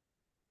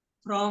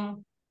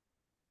from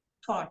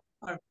thought,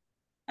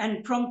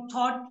 and from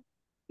thought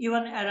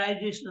even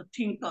arises the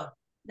thinker,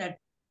 that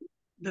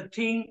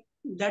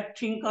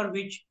thinker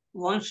which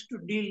wants to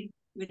deal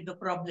with the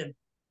problem.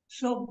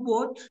 So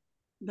both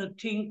the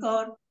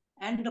thinker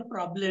and the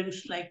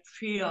problems like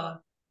fear,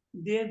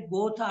 they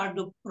both are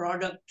the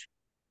product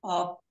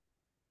of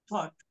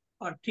thought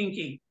or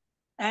thinking.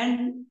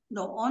 And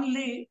the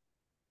only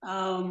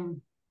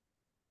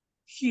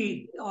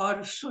key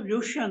or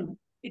solution,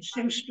 it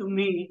seems to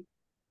me,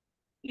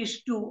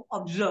 is to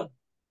observe.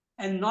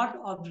 and not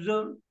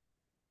observe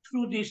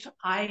through this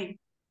eye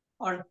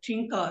or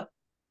thinker,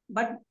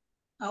 but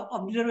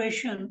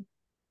observation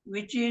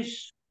which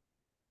is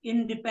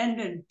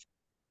independent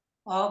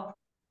of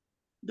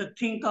the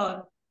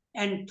thinker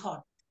and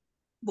thought,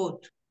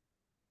 both.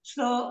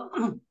 So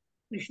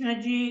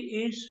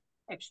Krishnaji is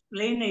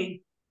explaining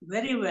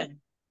very well,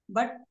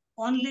 but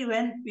only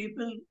when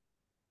people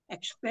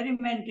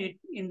experiment it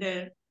in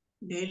their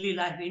daily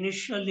life.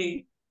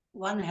 Initially,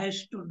 one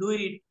has to do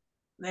it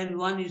when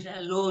one is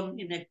alone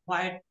in a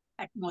quiet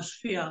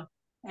atmosphere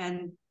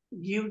and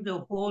give the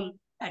whole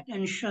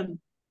attention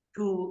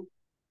to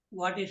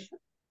what is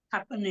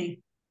happening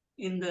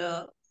in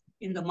the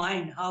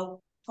mind,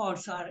 how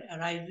thoughts are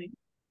arising.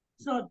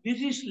 So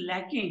this is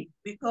lacking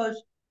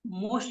because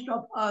most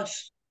of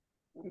us,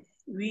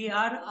 we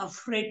are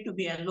afraid to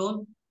be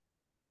alone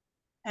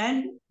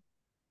and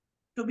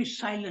to be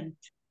silent,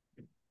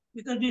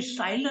 because this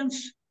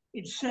silence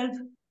itself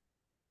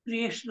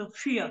creates the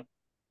fear.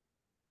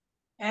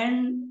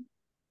 And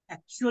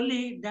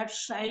actually, that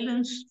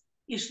silence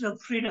is the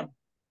freedom.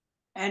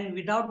 And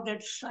without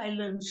that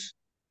silence,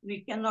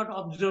 we cannot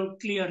observe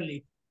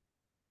clearly.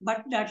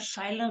 But that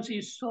silence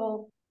is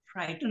so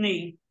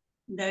frightening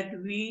that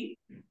we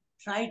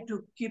try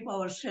to keep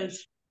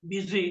ourselves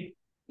busy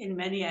in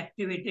many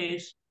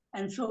activities.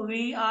 And so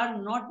we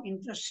are not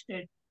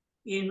interested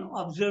in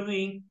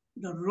observing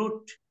the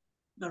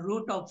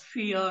root of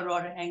fear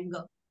or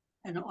anger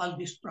and all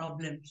these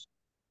problems.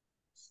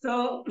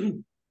 So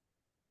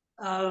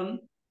I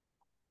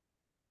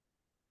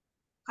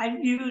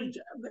used,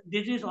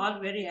 this is all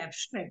very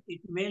abstract.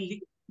 It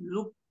may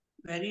look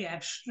very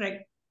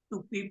abstract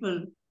to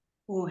people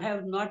who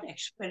have not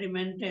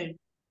experimented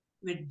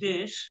with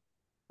this,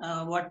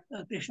 what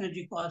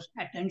Krishnaji calls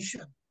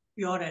attention,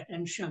 pure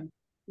attention,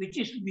 which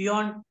is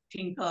beyond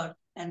thinker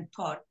and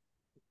thought.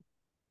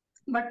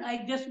 But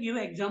I just give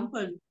an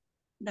example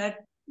that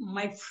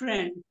my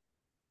friend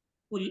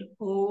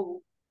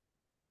who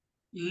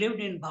lived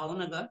in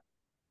Bhavnagar,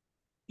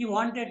 he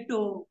wanted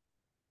to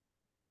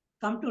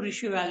come to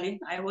Rishi Valley.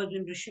 I was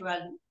in Rishi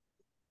Valley,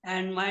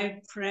 and my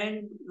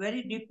friend,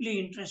 very deeply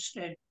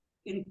interested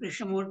in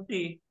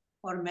Krishnamurti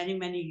for many,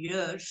 many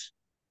years,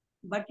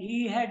 but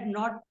he had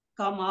not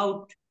come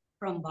out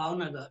from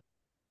Bhavnagar.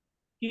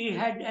 He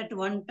had at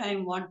one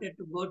time wanted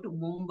to go to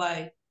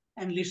Mumbai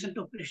and listen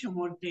to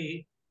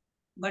Krishnamurti,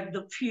 but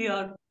the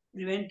fear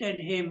prevented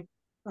him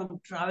from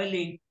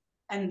traveling.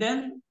 And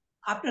then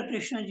after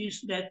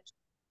Krishnaji's death,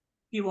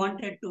 he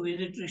wanted to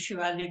visit Rishi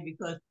Valley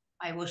because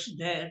I was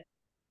there.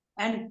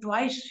 And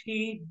twice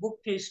he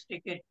booked his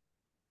ticket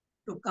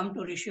to come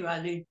to Rishi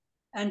Valley,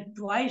 and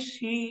twice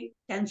he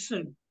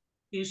cancelled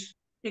his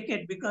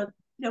ticket because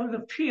there was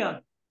a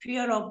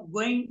fear of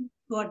going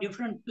to a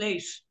different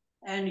place,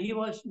 and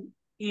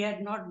he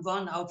had not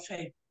gone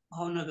outside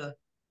Bhavnagar.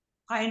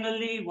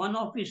 Finally, one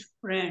of his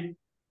friends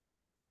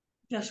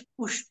just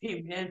pushed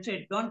him and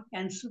said, "Don't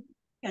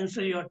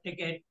cancel your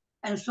ticket."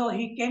 And so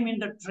he came in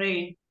the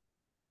train,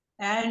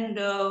 and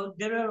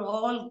there were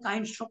all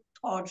kinds of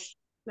thoughts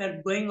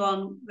were going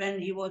on when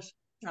he was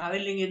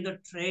traveling in the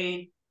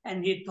train,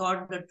 and he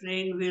thought the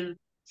train will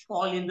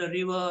fall in the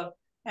river,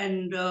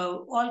 and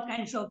all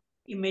kinds of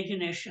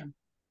imagination.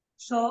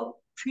 So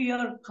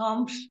fear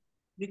comes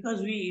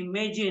because we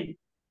imagine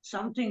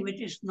something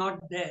which is not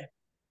there,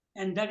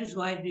 and that is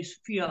why this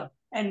fear,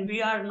 and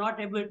we are not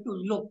able to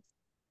look.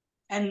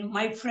 And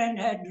my friend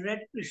had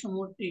read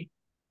Krishnamurti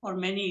for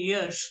many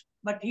years,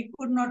 but he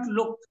could not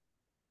look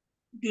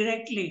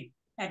directly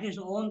at his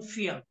own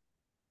fear.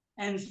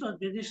 And so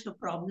this is the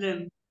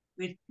problem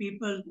with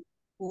people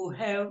who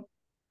have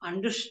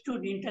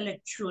understood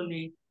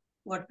intellectually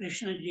what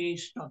Krishnaji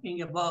is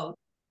talking about.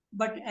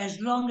 But as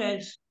long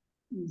as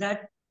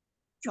that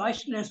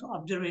choiceless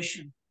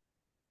observation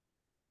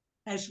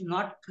has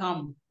not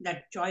come,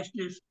 that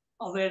choiceless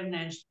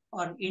awareness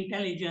or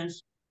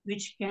intelligence,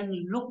 which can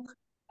look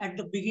at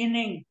the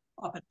beginning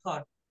of a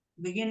thought,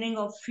 beginning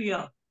of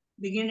fear,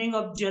 beginning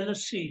of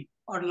jealousy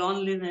or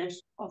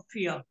loneliness or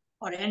fear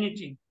or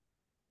anything.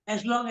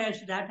 As long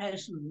as that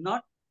has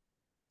not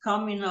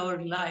come in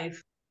our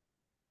life,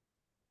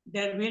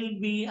 there will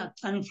be a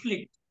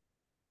conflict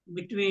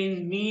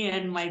between me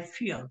and my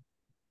fear.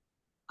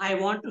 I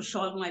want to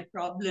solve my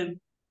problem.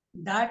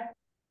 That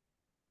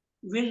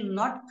will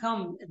not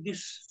come,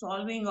 this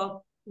solving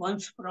of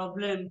one's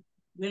problem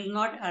will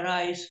not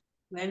arise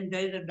when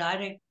there is a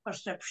direct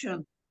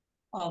perception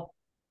of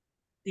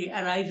the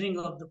arising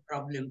of the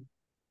problem.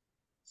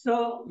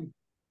 So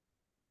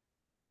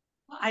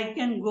I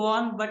can go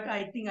on, but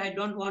I think I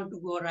don't want to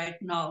go right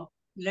now.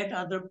 Let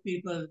other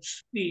people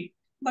speak.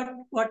 But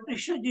what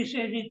Krishnaji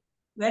says is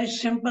very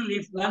simple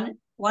if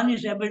one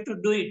is able to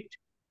do it,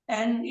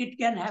 and it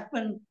can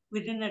happen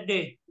within a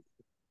day.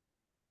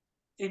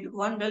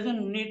 One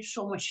doesn't need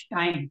so much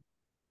time.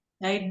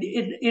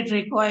 It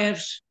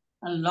requires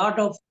a lot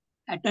of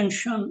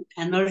attention,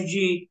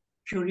 energy,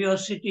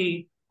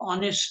 curiosity,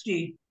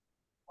 honesty,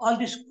 all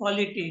this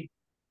quality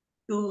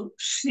to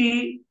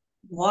see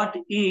what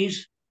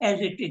is as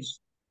it is.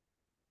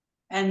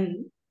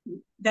 And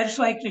That's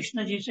why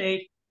Krishnaji says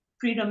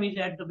freedom is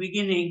at the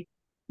beginning,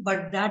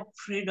 but that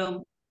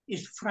freedom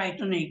is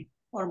frightening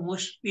for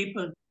most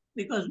people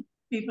because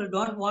people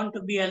don't want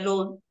to be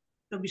alone,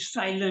 to be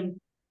silent,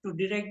 to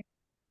direct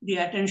the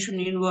attention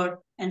inward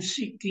and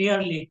see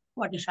clearly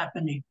what is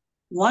happening.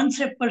 Once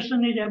a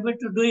person is able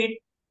to do it,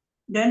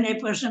 then a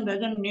person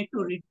doesn't need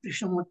to read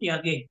Krishnamurti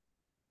again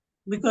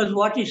because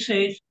what he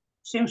says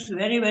seems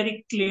very,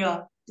 very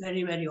clear,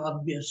 very, very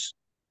obvious.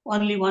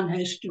 Only one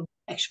has to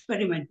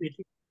experiment with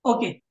it.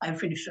 Okay, I'm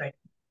finished, right?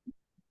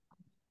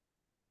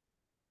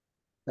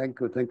 Thank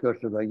you,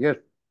 Harshad. Yes,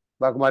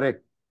 Waghmare.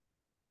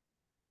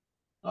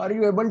 Are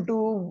you able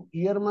to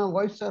hear my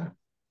voice, sir?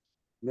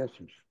 Yes,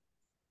 yes.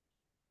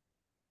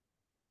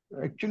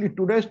 Actually,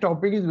 today's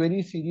topic is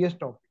very serious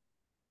topic.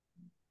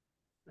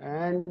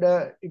 And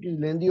it is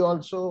lengthy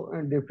also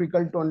and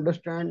difficult to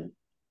understand.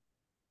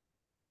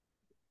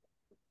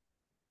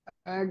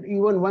 And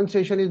even one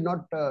session is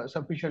not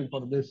sufficient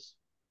for this.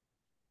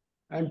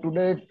 And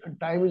today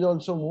time is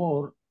also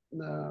more.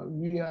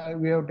 We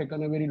have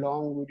taken a very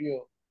long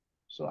video.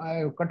 So I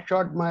have cut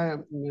short my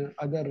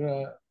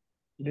other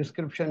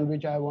description,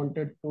 which I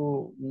wanted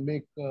to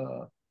make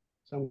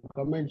some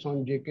comments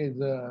on JK's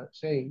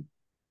saying.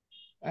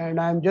 And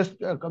I'm just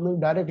coming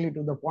directly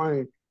to the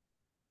point,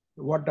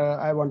 what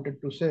I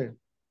wanted to say.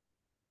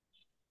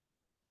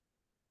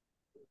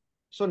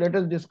 So let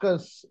us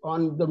discuss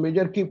on the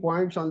major key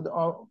points on the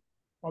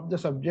of the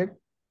subject.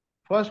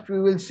 First, we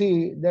will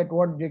see that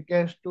what JK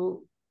has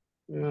to,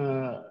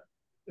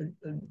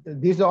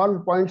 these all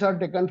points are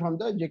taken from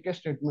the JK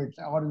statements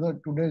or the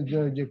today's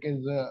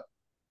JK's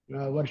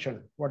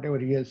version, whatever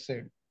he has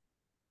said.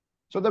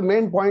 So the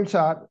main points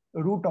are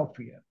root of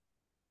fear.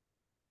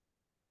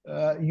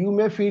 You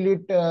may feel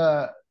it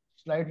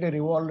slightly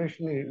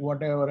revolutionary,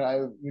 whatever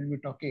I will be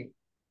talking,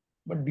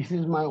 but this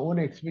is my own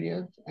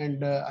experience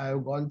and I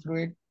have gone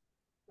through it.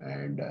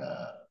 And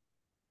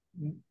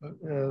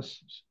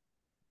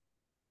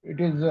it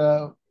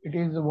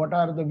is what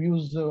are the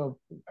views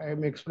I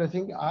am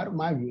expressing are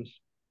my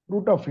views.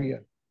 Root of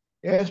fear.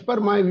 As per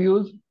my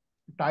views,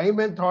 time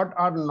and thought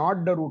are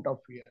not the root of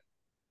fear.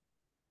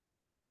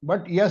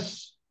 But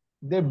yes,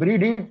 they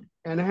breed it,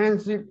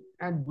 enhance it,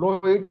 and blow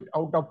it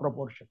out of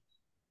proportion.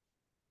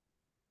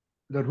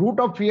 The root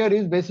of fear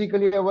is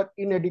basically our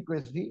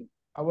inadequacy,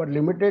 our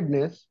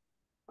limitedness,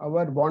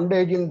 our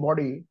bondage in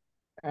body,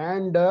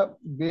 and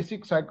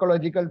basic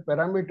psychological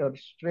parameters,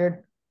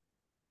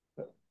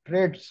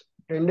 traits,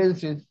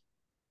 tendencies,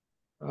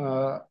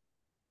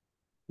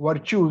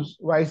 virtues,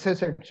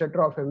 vices,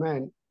 etc. of a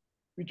man,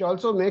 which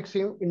also makes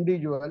him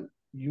individual,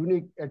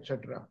 unique,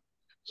 etc.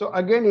 So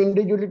again,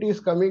 individuality is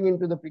coming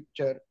into the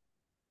picture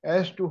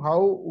as to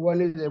how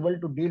one is able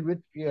to deal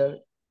with fear,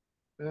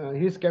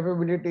 his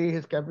capability,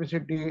 his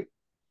capacity,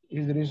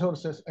 his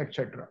resources,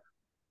 etc.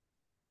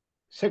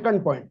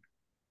 Second point.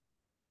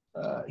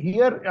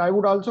 Here, I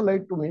would also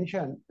like to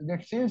mention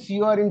that since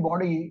you are in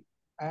body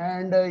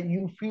and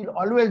you feel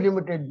always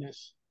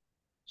limitedness,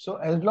 so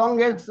as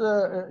long as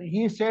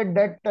he said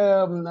that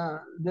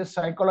this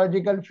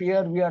psychological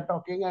fear we are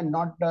talking and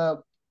not there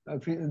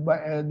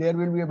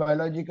will be a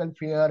biological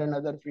fear and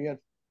other fears,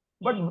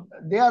 but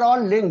they are all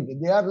linked.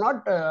 They are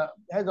not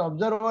as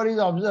observer is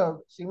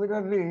observed.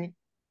 Similarly,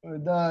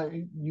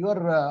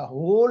 your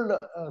whole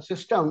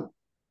system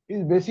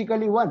is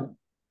basically one.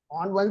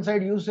 On one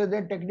side, you say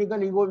that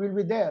technical ego will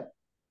be there.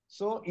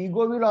 So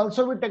ego will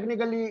also be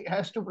technically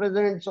has to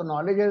present. So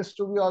knowledge has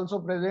to be also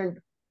present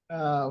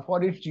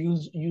for its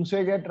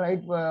usage at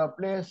right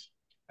place.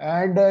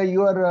 And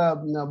your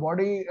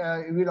body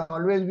will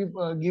always be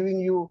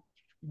giving you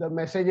the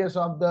messages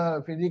of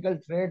the physical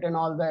threat and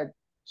all that.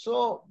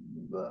 So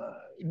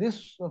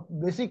this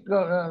basic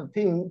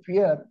thing,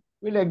 fear,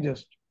 will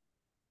exist.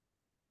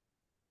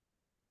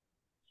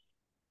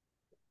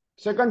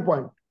 Second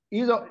point,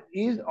 is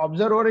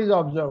observer is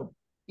observed.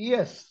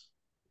 Yes,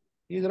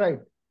 he's right.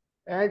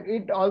 And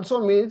it also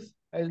means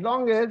as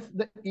long as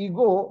the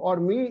ego or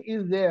me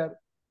is there,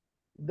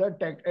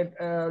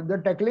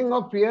 the tackling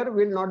of fear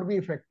will not be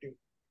effective.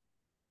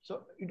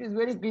 So it is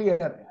very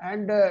clear,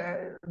 and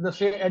at the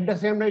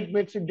same time it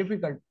makes it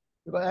difficult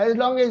because as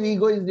long as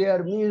ego is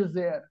there, me is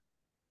there,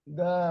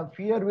 the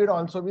fear will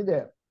also be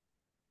there.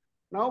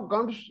 Now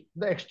comes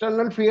the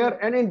external fear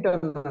and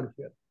internal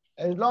fear.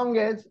 As long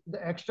as the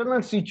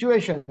external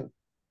situation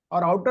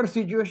or outer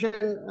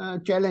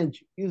situation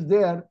challenge is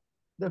there,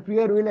 the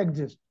fear will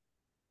exist.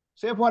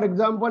 Say, for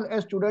example,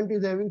 a student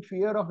is having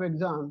fear of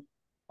exam,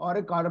 or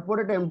a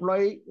corporate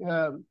employee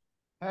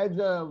has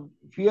a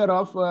fear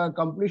of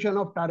completion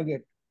of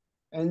target.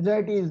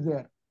 Anxiety is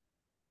there.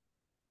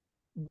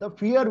 The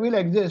fear will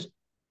exist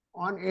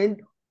on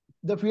end.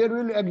 The fear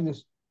will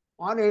exist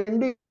on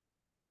ending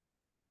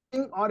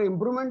or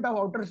improvement of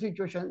outer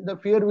situation. The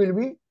fear will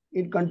be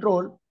in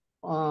control.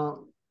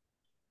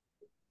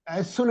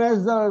 As soon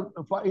as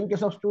in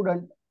case of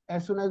student,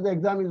 as soon as the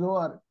exam is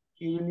over,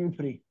 he will be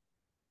free.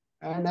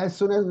 And as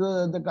soon as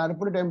the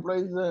corporate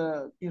employees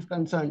is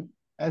concerned,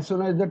 as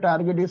soon as the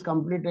target is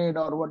completed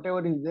or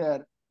whatever is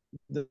there,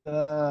 the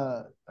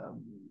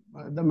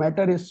the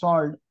matter is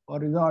solved or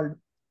resolved,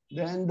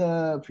 then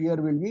the fear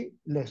will be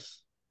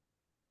less.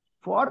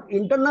 For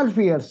internal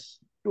fears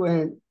to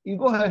end,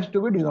 ego has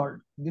to be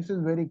dissolved. This is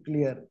very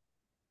clear.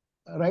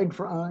 Right?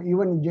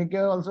 Even JK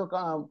also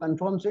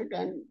confirms it,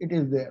 and it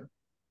is there.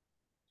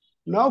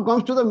 Now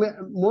comes to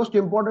the most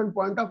important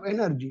point of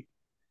energy.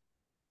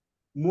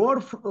 The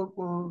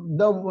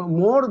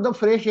more the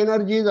fresh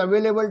energy is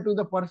available to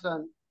the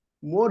person,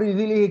 more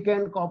easily he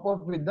can cope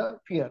up with the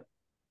fear.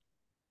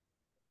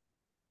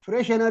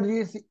 Fresh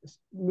energy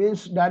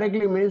means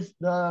directly means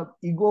the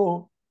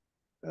ego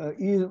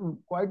is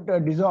quite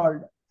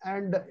dissolved,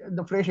 and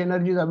the fresh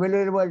energy is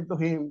available to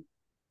him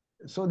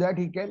so that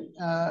he can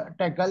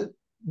tackle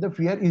the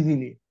fear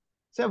easily.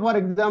 Say, for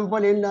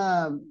example, in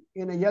a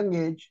young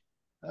age,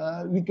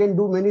 we can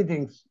do many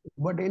things,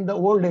 but in the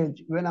old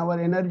age, when our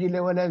energy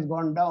level has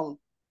gone down,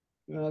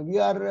 we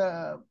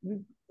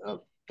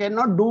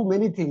cannot do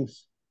many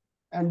things.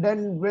 And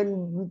then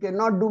when we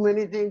cannot do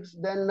many things,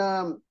 then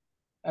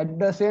at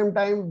the same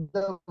time,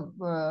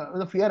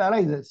 the fear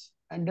arises.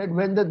 And that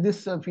when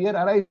this fear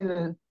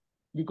arises,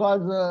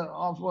 because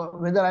of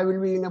whether I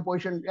will be in a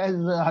position, as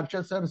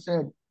Harshad sir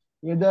said,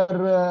 whether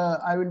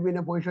I will be in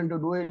a position to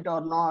do it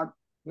or not,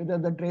 whether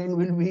the train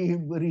will be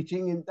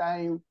reaching in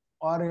time,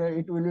 or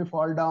it will be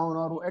fall down,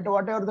 or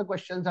whatever the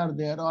questions are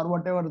there, or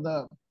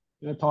whatever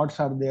the thoughts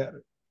are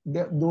there,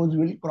 those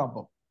will crop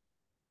up.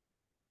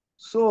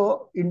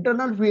 So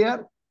internal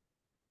fear,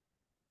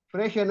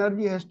 fresh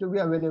energy has to be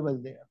available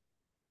there.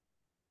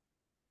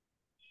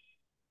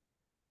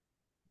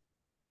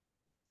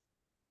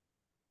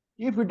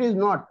 If it is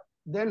not,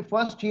 then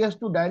first he has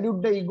to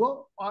dilute the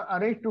ego or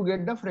arrange to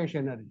get the fresh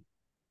energy.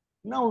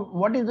 Now,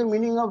 what is the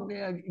meaning of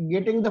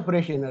getting the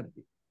fresh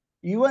energy?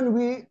 Even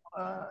we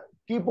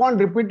keep on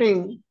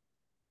repeating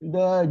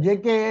the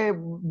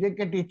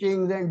JK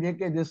teachings and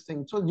JK this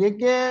thing. So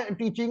JK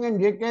teaching and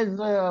JK's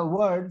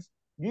words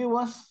give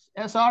us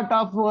a sort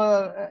of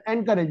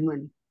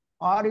encouragement,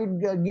 or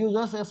it gives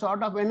us a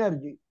sort of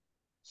energy.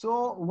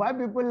 So why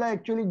people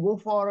actually go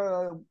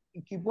for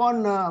keep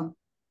on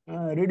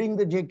reading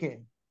the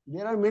JK?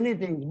 There are many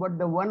things, but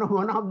the one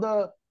of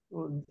the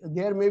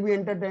there may be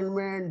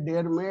entertainment,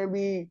 there may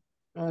be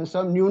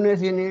some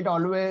newness in it,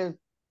 always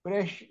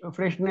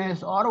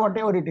freshness or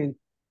whatever it is.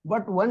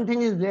 But one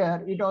thing is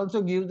there, it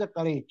also gives the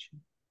courage.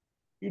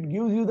 It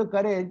gives you the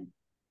courage.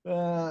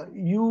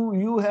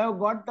 You have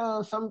got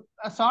a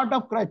sort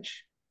of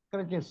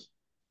crutches.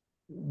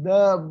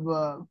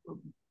 The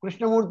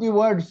Krishnamurti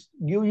words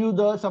give you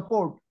the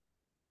support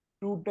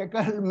to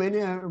tackle many.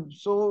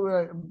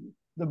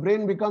 The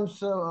brain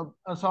becomes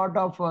a sort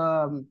of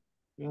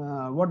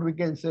what we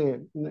can say.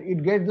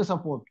 It gets the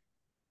support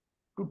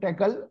to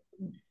tackle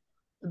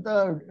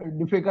the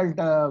difficult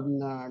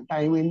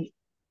time in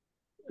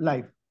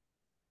life.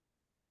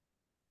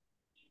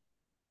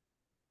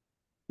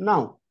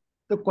 Now,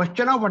 the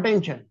question of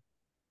attention.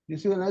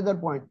 This is another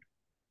point.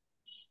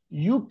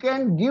 You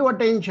can give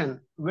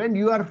attention when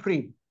you are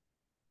free.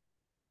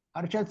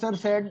 Harshad sir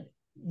said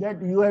that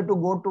you have to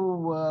go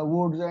to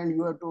woods and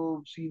you have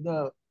to see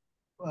the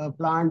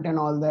plant and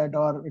all that,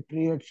 or a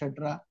tree,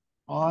 etc.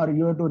 Or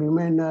you have to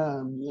remain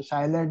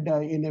silent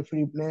in a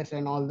free place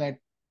and all that.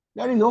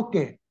 That is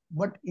okay.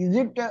 But is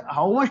it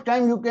how much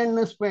time you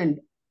can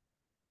spend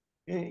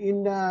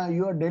in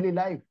your daily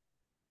life?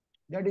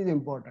 That is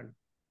important.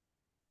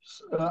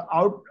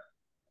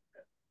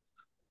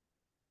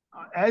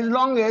 As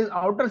long as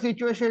outer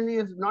situation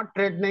is not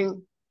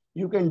threatening,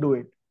 you can do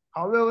it.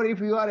 However, if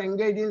you are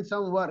engaged in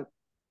some work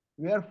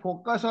where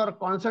focus or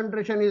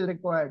concentration is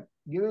required,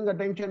 giving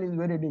attention is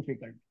very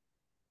difficult.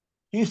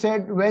 He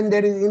said when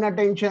there is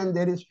inattention,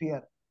 there is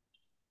fear.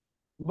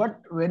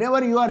 But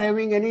whenever you are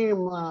having any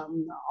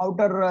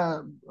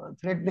outer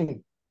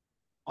threatening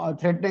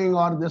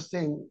or this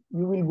thing,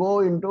 you will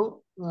go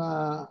into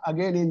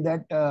again in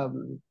that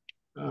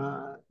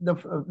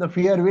the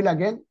fear will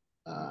again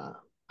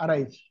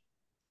arise.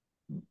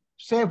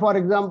 Say, for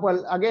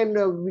example, again,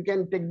 we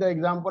can take the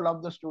example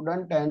of the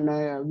student,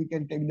 and we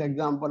can take the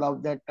example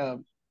of that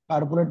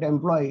corporate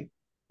employee,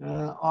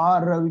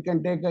 or we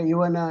can take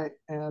even a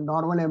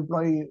normal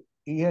employee.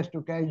 He has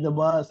to catch the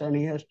bus and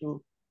he has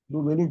to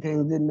do many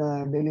things in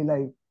daily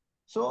life.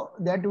 So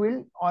that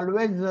will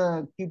always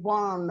keep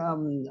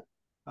on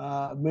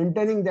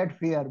maintaining that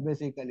fear,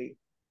 basically.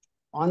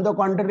 On the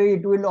contrary,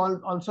 it will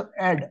also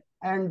add.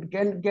 And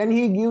can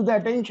he give the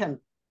attention?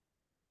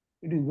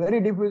 It is very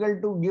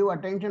difficult to give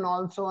attention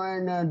also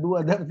and do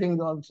other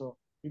things also,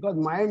 because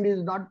mind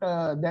is not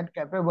that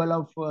capable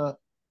of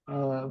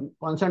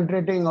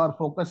concentrating or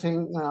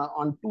focusing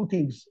on two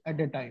things at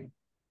a time.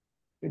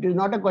 It is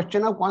not a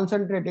question of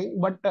concentrating,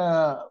 but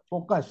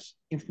focus,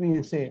 if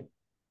we say.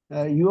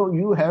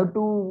 You have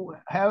to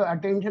have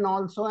attention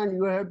also, and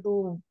you have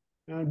to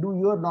do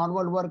your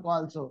normal work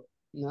also,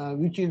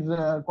 which is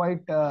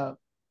quite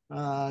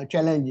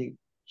challenging.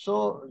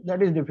 So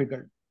that is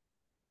difficult.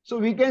 So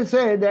we can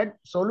say that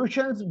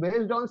solutions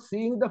based on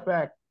seeing the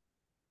fact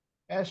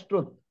as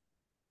truth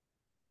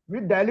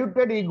with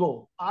diluted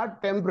ego are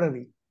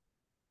temporary.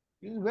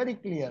 It is very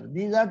clear.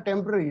 These are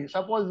temporary.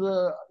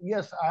 Suppose,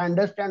 yes, I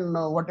understand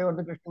whatever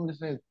the customer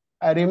says.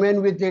 I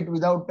remain with it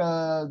without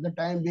the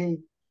time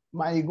being.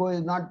 My ego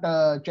is not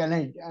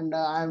challenged, and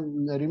I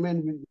am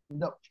remain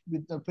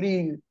with the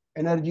free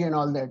energy and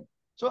all that.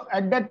 So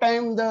at that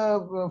time,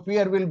 the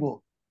fear will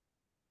go.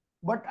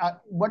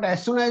 But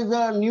as soon as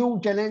the new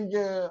challenge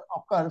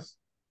occurs,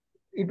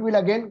 it will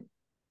again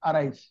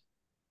arise.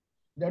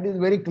 That is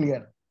very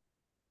clear.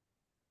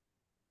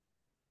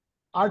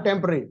 Are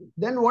temporary.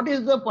 Then what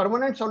is the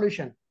permanent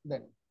solution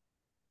then?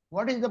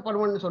 What is the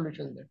permanent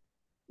solution then?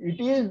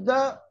 It is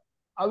the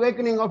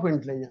awakening of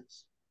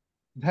intelligence.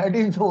 That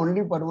is the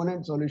only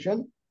permanent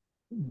solution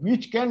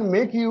which can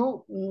make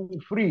you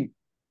free,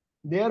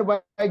 thereby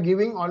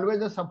giving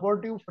always a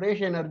supportive,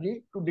 fresh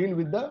energy to deal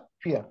with the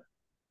fear.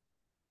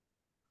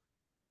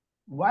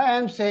 Why I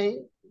am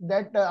saying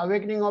that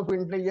awakening of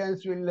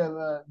intelligence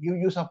will give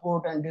you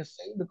support and this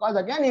thing? Because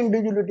again,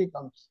 individuality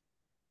comes.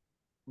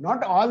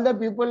 Not all the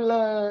people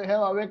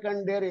have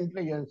awakened their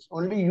intelligence.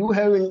 Only you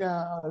have,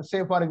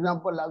 say, for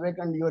example,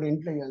 awakened your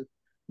intelligence.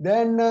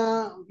 Then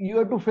you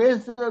have to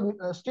face,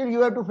 still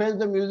you have to face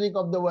the music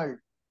of the world,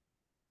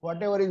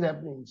 whatever is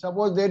happening.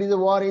 Suppose there is a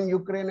war in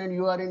Ukraine and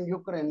you are in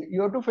Ukraine,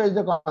 you have to face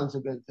the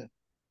consequences.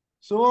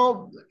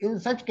 So in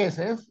such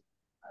cases,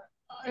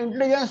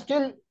 intelligence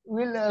still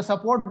will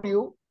support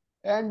you,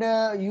 and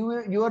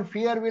your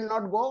fear will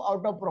not go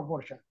out of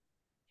proportion,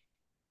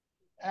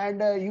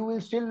 and you will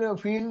still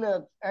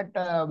feel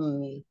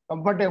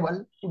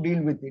comfortable to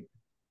deal with it.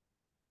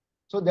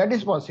 So that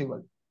is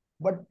possible.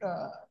 But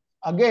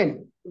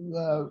again,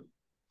 to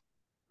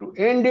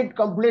end it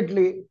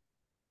completely,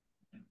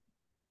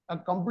 a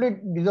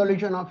complete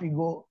dissolution of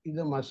ego is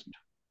a must.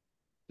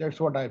 That's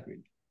what I feel.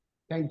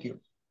 Thank you.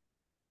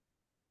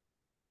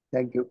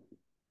 Thank you.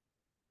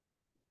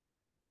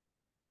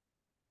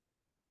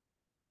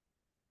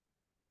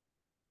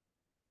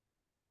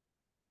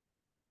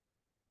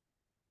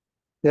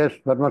 Yes,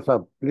 Verma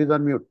sahab, please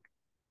unmute.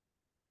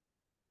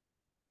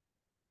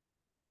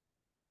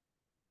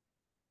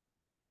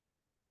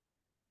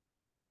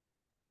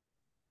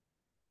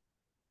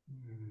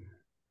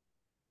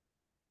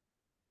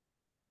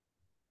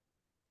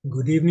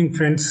 Good evening,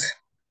 friends.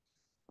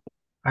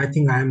 I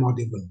think I am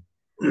audible.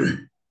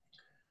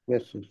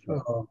 Yes, yes.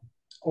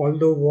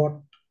 Although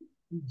what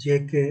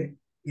JK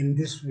in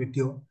this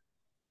video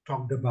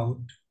talked about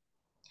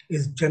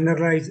is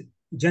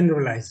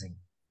generalizing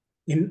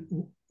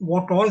in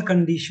what all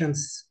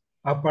conditions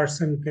a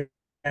person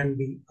can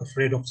be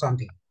afraid of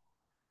something,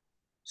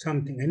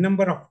 a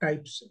number of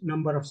types,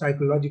 number of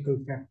psychological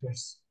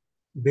factors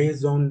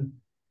based on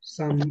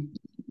some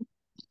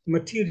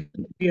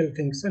material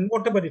things and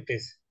whatever it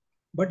is.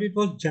 But it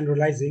was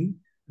generalizing.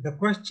 The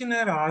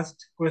questionnaire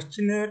asked,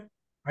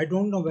 I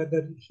don't know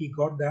whether he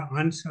got the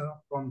answer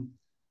from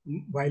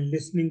while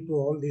listening to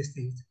all these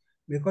things,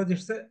 because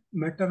it's a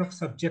matter of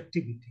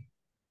subjectivity.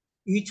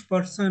 Each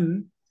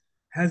person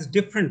has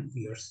different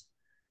fears,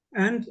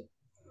 and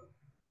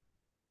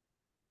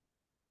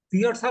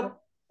fears are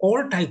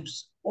all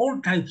types,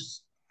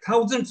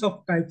 thousands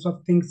of types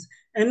of things.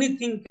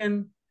 Anything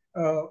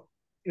uh,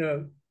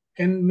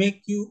 can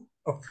make you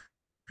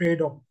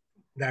afraid of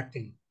that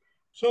thing.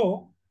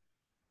 So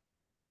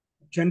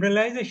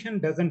generalization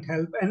doesn't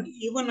help, and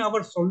even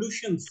our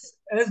solutions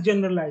as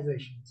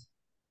generalizations.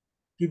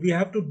 If we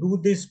have to do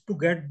this to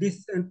get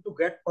this and to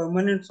get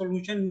permanent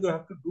solution, you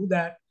have to do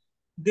that.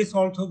 This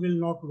also will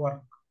not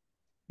work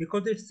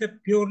because it's a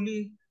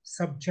purely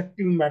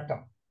subjective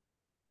matter.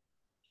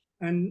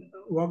 And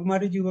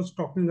Waghmare ji was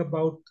talking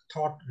about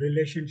thought,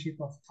 relationship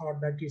of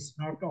thought, that is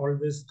not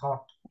always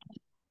thought.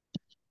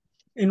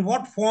 In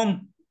what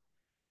form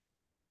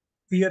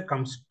fear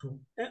comes to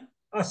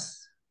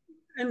us,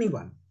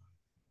 anyone?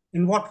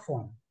 In what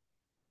form?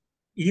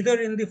 Either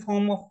in the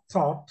form of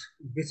thought,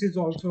 this is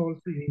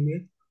also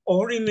image,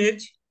 or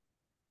image,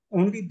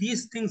 only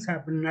these things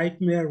happen,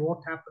 nightmare, what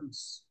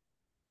happens.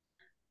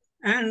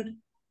 And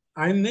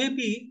I may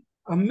be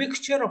a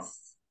mixture of,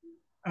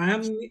 I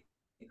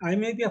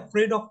may be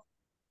afraid of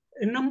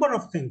a number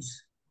of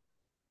things.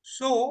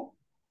 So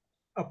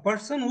a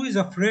person who is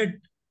afraid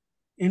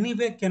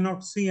anyway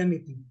cannot see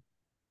anything.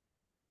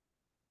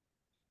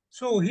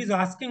 So he's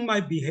asking, my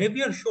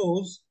behavior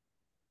shows,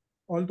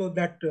 although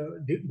that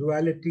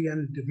duality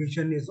and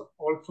division is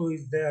also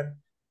is there,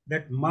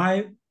 that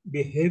my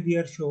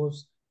behavior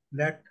shows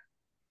that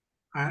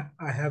I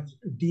have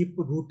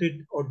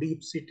deep-rooted or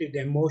deep-seated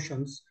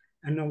emotions,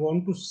 and I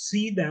want to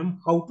see them,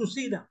 how to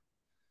see them.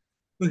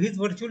 So he's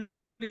virtually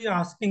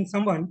asking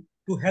someone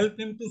to help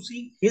him to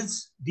see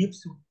his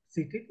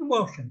deep-seated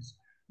emotions,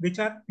 which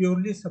are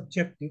purely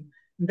subjective.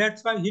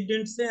 That's why he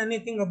didn't say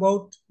anything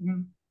about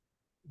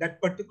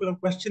that particular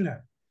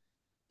questionnaire.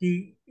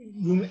 He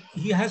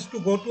has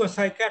to go to a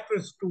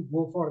psychiatrist to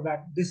go for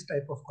this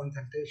type of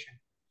consultation.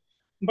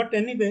 But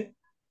anyway,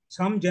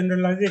 some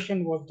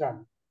generalization was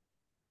done.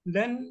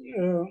 Then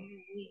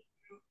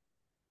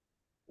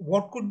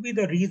what could be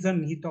the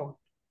reason, he thought?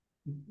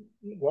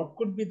 What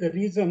could be the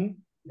reason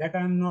that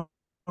I'm not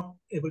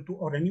able to,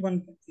 or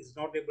anyone is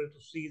not able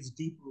to see is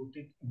deep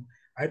rooted.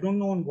 I don't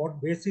know on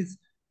what basis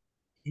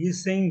he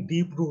is saying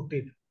deep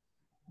rooted,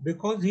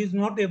 because he is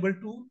not able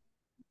to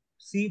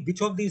see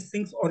which of these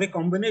things or a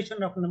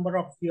combination of number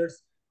of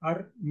fears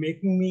are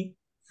making me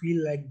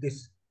feel like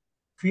this,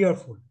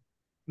 fearful,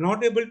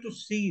 not able to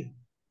see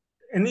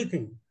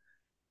anything.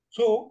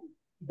 So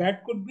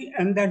that could be,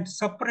 and that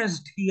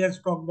suppressed, he has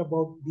talked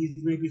about these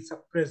may be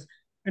suppressed.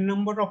 A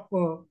number of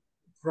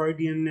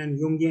Freudian and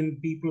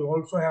Jungian people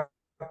also have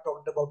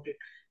talked about it.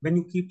 When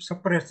you keep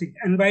suppressing,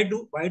 and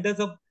why does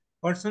a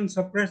person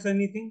suppress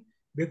anything?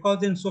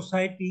 Because in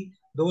society,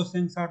 those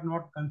things are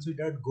not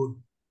considered good.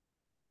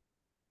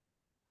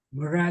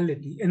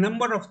 Morality, a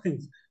number of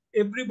things.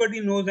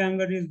 Everybody knows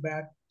anger is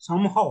bad.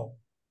 Somehow,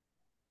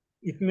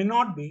 it may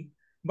not be,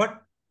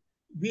 but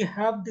we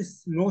have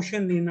this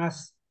notion in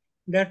us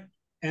that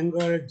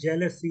anger,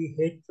 jealousy,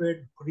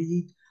 hatred,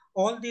 greed,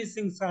 all these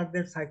things are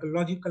their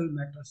psychological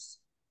matters.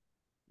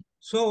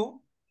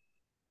 So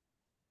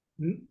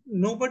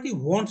nobody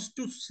wants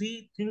to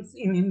see things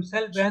in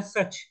himself as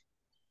such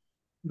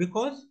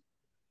because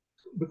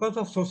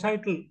of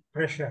societal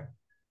pressure.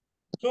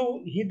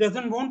 So he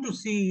doesn't want to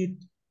see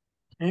it.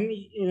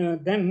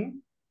 And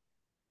then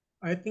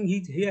I think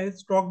he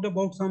has talked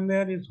about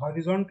somewhere is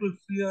horizontal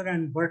fear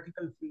and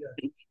vertical fear.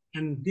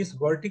 And this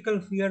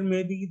vertical fear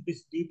may be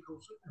this deep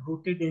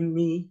rooted in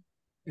me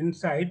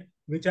inside,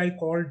 which I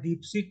call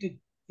deep seated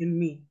in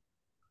me.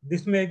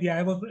 This may be,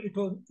 it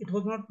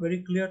was not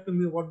very clear to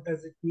me what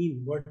does it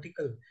mean,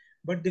 vertical,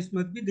 but this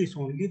must be this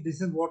only. This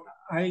is what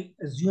I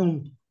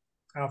assumed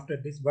after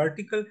this.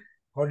 Vertical,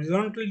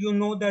 horizontal, you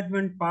know that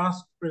when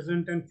past,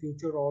 present, and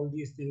future, all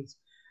these things,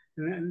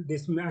 and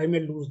this I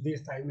may lose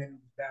this, I may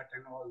lose that,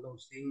 and all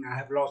those things. I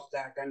have lost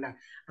that, and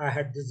I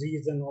had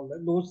disease, and all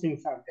that. Those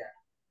things are there.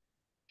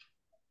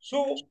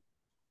 So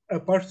a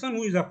person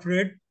who is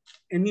afraid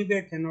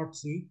anyway cannot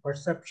see.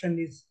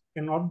 Perception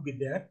cannot be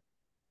there,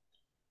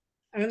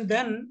 and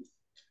then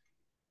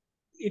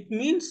it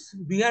means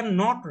we are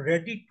not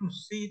ready to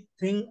see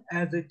thing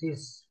as it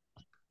is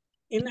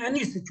in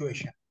any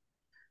situation.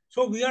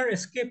 So we are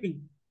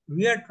escaping.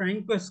 We are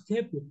trying to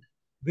escape it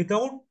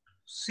without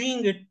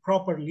seeing it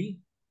properly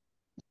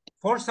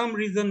for some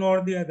reason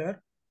or the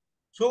other.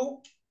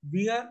 So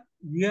we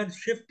are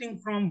shifting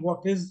from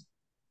what is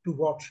to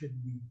what should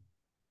be.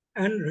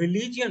 And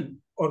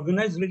religion,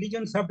 organized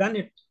religions have done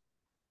it.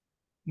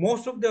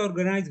 Most of the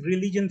organized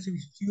religions, if you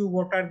see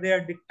what are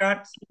their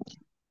diktats,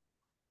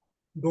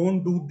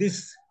 don't do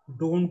this,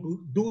 don't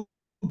do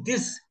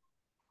this.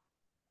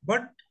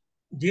 But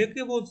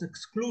JK was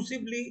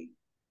exclusively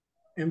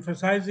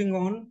emphasizing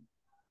on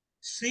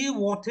see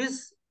what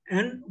is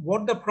and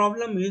what the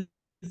problem is,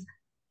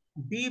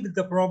 be with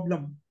the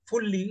problem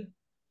fully,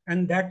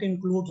 and that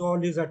includes all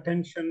his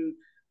attention,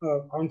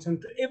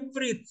 concentration,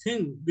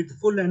 everything with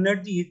full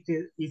energy.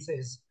 He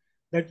says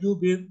that you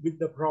be with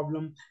the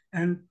problem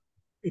and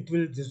it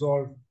will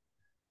dissolve.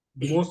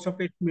 Most of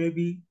it may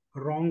be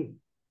wrong,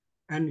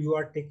 and you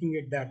are taking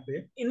it that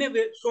way. In a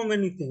way, so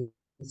many things.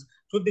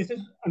 So this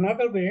is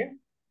another way,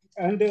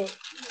 and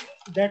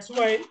that's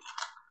why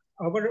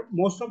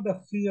most of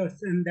the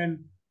fears, and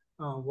then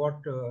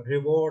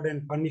reward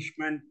and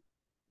punishment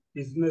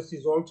business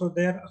is also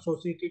there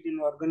associated in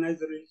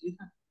organized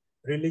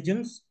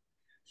religions.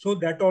 So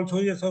that also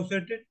is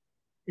associated.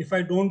 If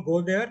I don't go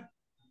there,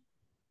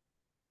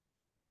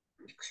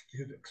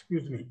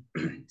 excuse me,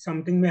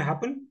 something may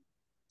happen.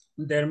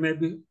 There may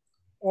be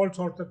all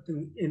sorts of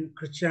things. In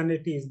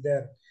Christianity is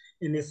there,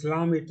 in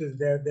Islam it is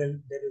there. There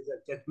is a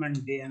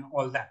judgment day and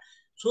all that.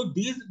 So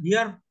we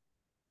are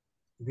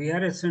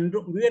a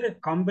syndrome. We are a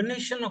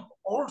combination of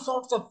all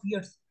sorts of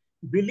fears,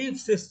 belief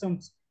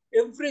systems,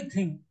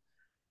 everything.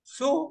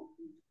 So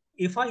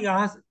if I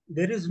ask,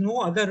 there is no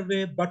other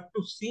way but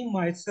to see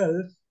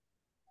myself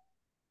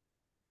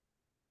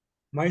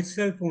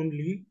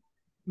only,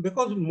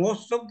 because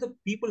most of the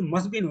people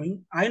must be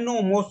knowing, I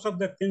know most of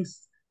the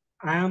things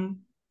I am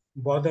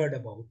bothered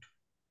about.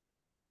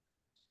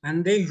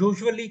 And they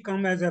usually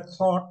come as a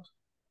thought.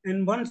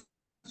 And once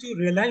you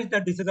realize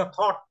that this is a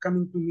thought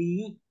coming to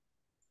me,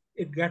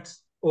 it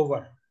gets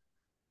over.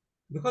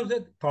 Because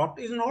the thought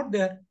is not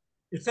there.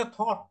 It's a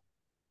thought.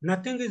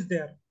 Nothing is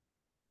there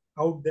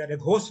out there, a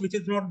ghost which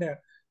is not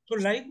there. So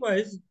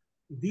likewise,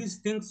 these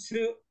things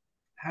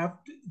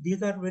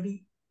these are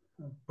very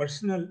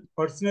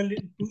personally,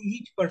 to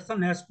each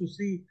person has to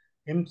see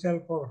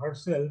himself or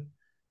herself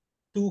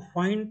to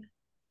find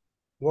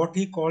what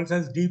he calls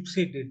as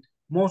deep-seated.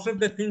 Most of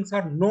the things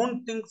are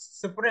known things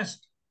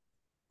suppressed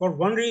for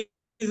one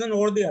reason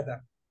or the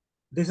other.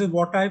 This is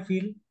what I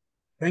feel.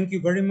 Thank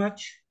you very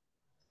much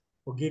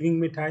for giving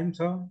me time,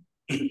 sir.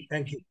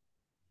 Thank you.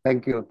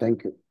 Thank you.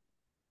 Thank you.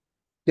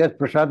 Yes,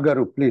 Prasad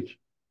Garu, please.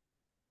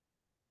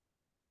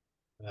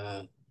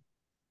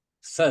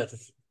 Sir,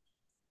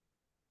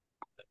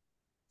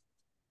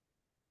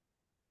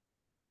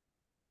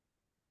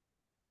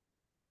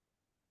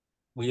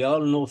 we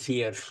all know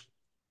fear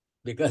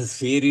because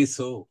fear is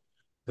so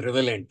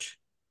prevalent.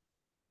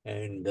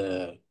 And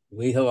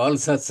we have all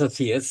sorts of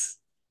fears.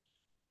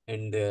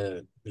 And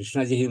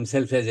Krishnaji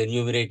himself has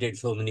enumerated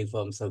so many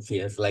forms of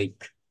fears,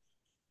 like,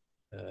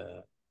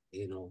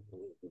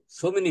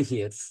 so many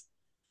fears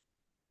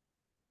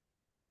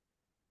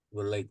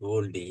were like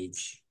old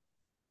age,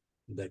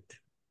 that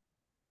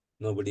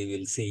nobody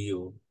will see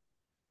you.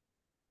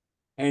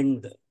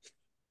 And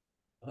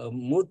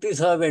Murthy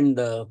Sahib and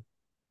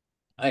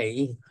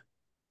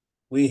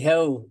we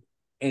have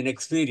an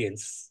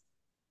experience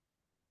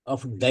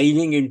of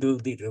diving into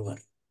the river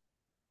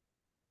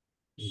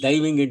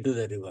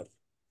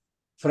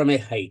from a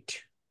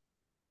height.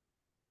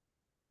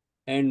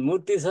 And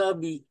Murthy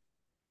Sahib,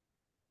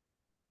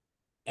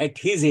 at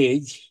his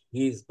age,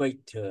 he is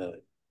quite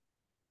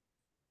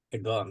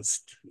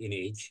advanced in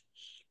age.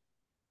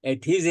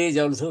 At his age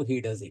also,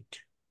 he does it.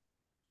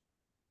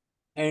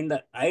 And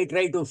I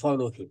try to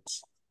follow him.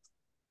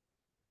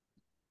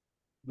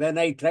 When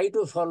I try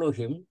to follow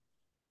him,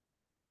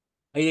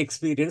 I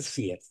experience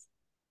fear.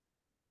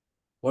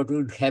 What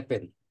would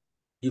happen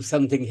if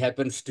something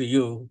happens to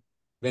you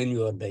when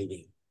you are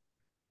diving?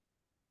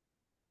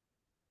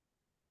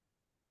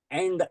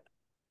 And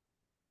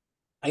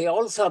I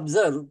also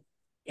observe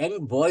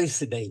young boys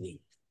diving.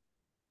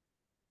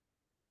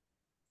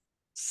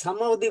 Some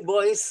of the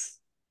boys,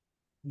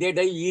 they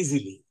dive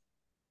easily,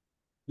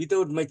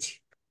 without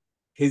much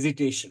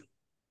hesitation.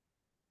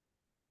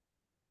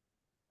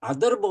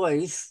 Other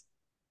boys,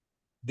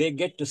 they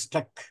get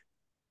stuck.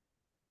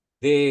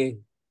 They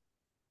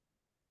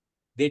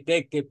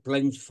take a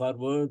plunge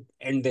forward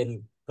and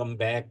then come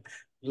back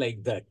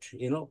like that.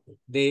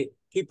 They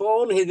keep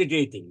on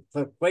hesitating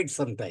for quite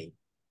some time.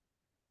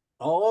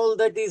 All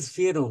that is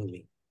fear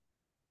only.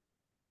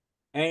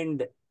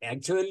 And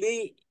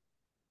actually,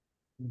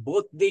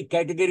 both the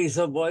categories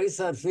of boys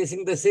are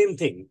facing the same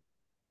thing.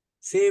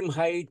 Same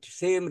height,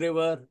 same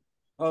river,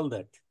 all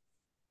that.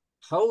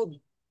 How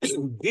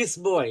this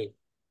boy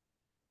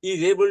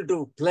is able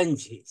to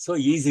plunge so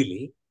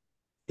easily,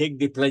 take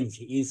the plunge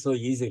so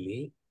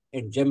easily,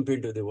 and jump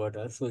into the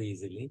water so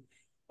easily,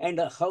 and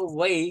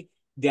why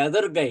the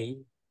other guy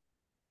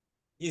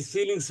is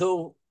feeling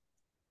so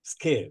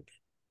scared.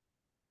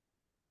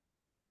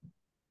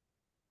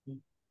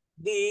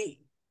 The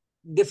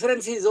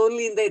difference is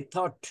only in their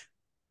thought.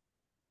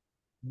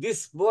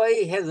 This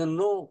boy has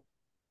no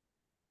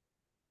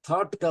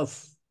thought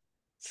of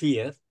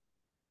fear,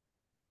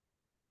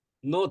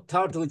 no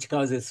thought which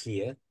causes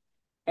fear,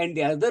 and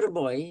the other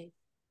boy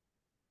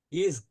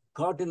is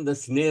caught in the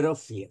snare of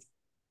fear.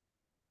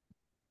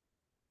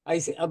 I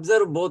say,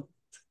 observe both,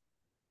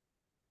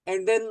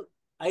 and then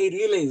I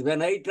realize,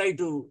 when I try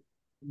to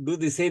do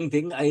the same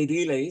thing, I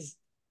realize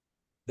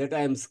that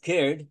I am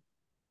scared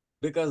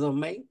because of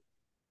my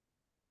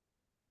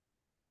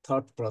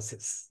thought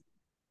process.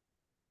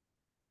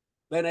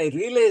 When I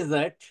realize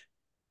that,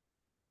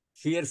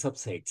 fear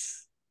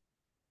subsides.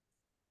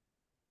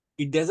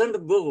 It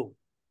doesn't go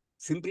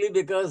simply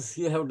because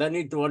you have done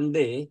it one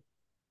day.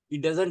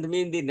 It doesn't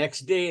mean the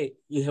next day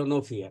you have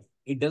no fear.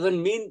 It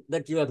doesn't mean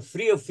that you are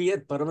free of fear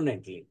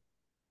permanently.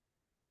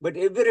 But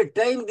every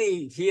time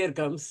the fear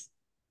comes,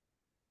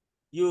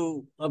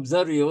 you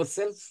observe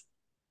yourself,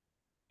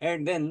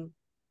 and then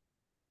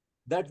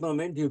that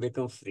moment you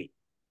become free.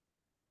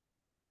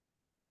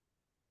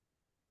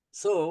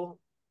 So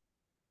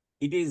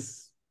it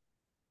is,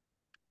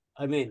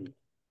 Krishnaji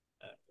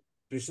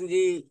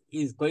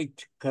is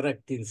quite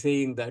correct in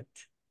saying that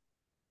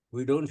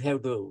we don't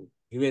have to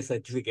give a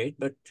certificate,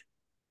 but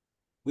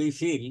we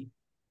feel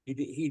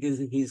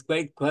he's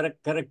quite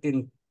correct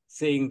in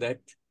saying that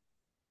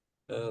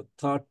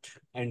thought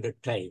and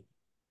time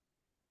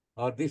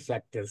are the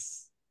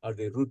factors, are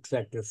the root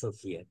factors of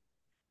fear.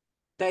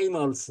 Time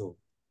also,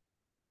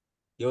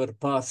 your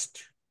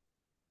past,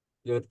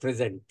 your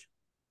present,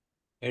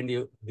 and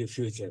the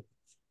future.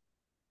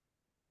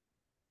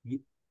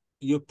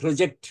 You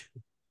project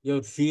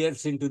your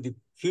fears into the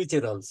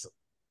future also.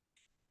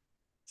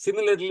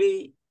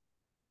 Similarly,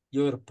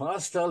 your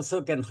past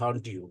also can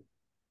haunt you.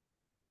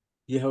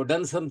 You have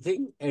done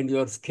something and you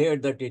are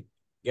scared that it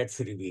gets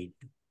revealed.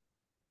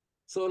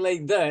 So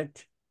like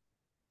that,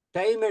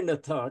 time and a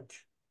thought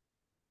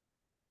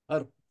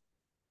are,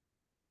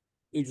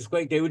 it is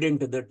quite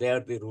evident that they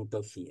are the root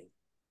of fear.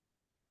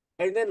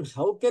 And then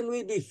how can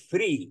we be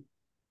free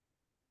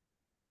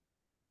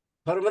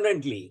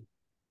permanently?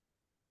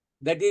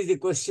 That is the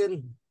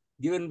question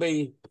given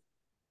by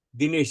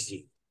Dinesh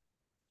ji.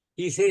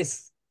 He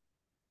says,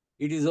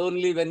 it is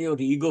only when your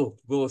ego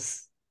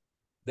goes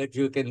that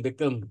you can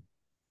become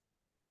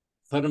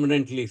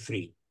permanently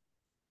free.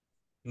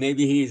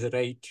 Maybe he is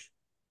right.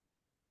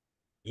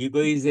 Ego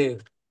is a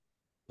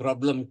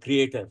problem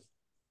creator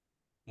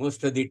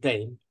most of the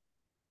time.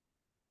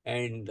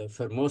 And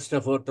for most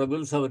of our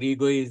troubles, our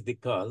ego is the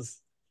cause.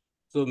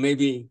 So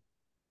maybe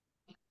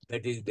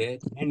that is there.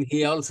 And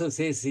he also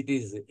says it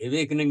is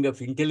awakening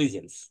of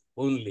intelligence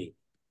only.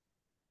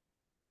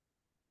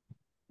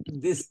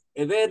 This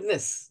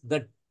awareness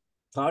that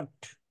thought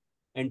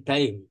and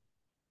time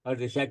are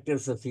the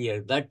factors of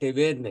fear, that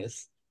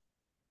awareness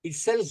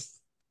itself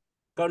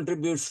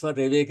contributes for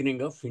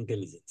awakening of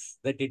intelligence.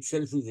 That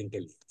itself is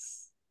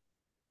intelligence.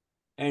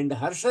 And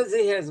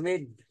Harshaji has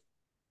made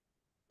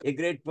a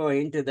great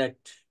point that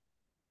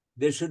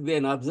there should be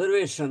an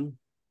observation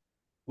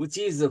which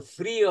is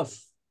free of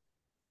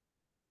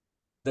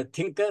the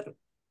thinker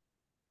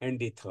and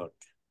the thought.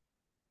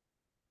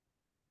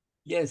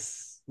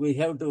 Yes, we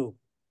have to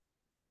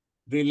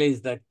realize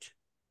that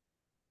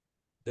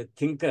the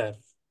thinker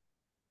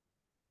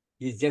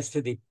is just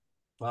the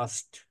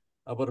past,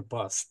 our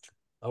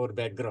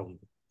background.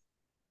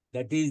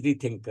 That is the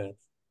thinker.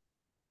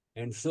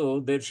 And so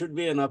there should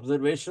be an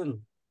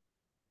observation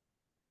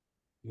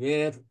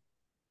where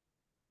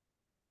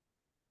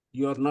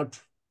you are not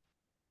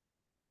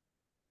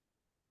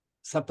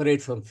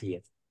separate from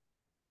fear.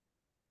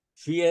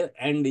 Fear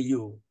and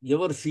you,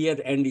 your fear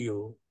and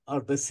you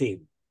are the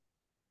same.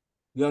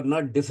 You are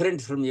not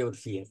different from your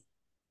fear.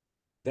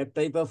 That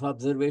type of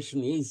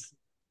observation is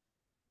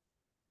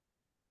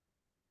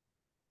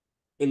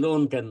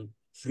alone can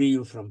free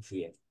you from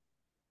fear.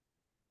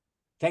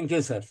 Thank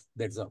you, sir.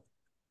 That's all.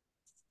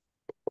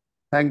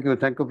 Thank you,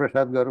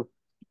 Prasad Garu.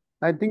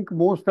 I think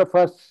most of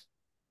us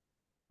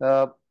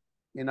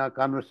in our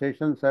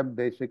conversations have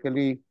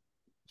basically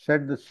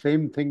said the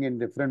same thing in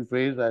different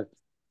ways, as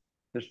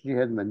Krishna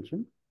has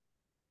mentioned.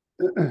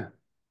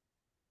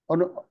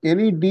 On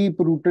any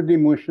deep-rooted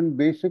emotion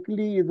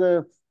basically is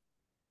a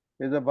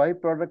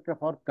byproduct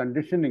of our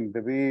conditioning,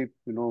 the way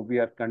we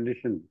are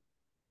conditioned,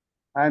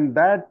 and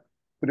that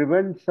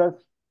prevents us,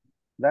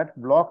 that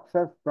blocks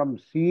us from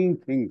seeing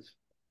things,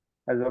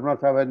 as Varma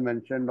Sahib has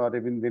mentioned, or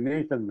even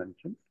Dinesh has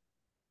mentioned.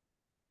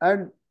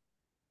 And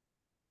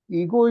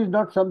ego is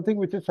not something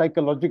which is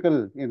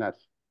psychological in us.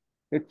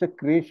 It's a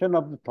creation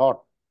of the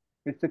thought.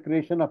 It's a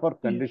creation of our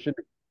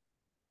conditioning.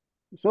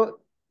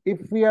 So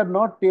if we are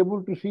not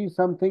able to see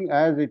something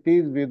as it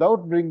is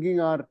without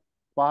bringing our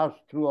past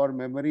through our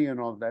memory and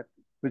all that,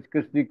 which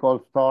Krishna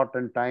calls thought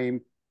and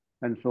time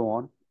and so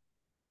on,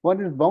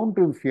 one is bound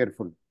to be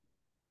fearful.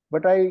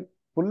 But I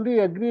fully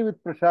agree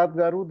with Prasad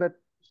Garu that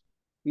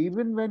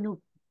even when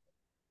you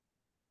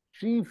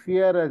see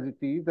fear as it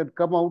is and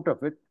come out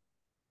of it,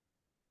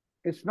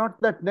 it's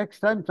not that next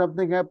time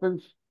something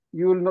happens,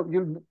 you'll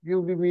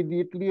be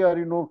immediately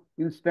or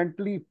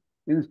instantly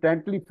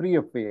free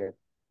of fear.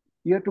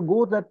 You have to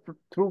go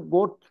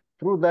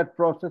through that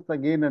process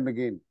again and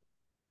again.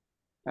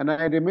 And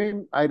I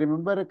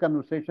remember a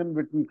conversation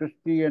between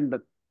Christy and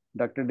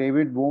Dr.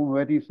 David Bohm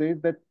where he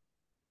says that,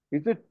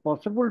 is it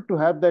possible to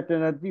have that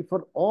energy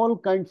for all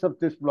kinds of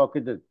these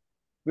blockages,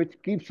 which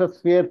keeps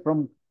us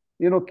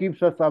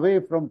keeps us away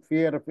from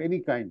fear of any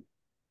kind?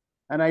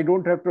 And I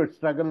don't have to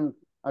struggle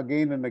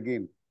again and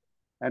again.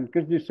 And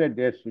Krishna said,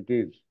 yes, it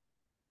is.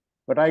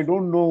 But I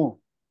don't know,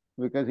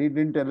 because he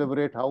didn't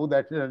elaborate how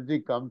that energy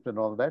comes and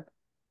all that.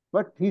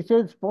 But he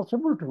says it's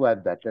possible to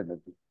have that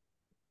energy.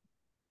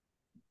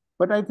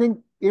 But I think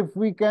if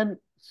we can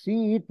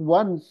see it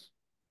once,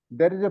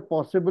 there is a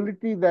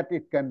possibility that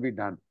it can be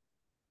done.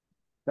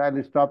 So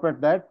I'll stop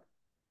at that.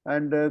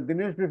 And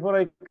Dinesh, before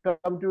I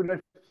come to you,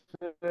 let's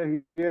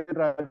hear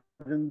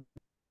Rajendran,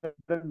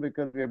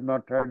 because we have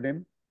not heard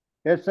him.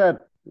 Yes, sir.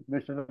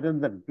 Mr.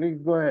 Rajendran, please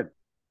go ahead.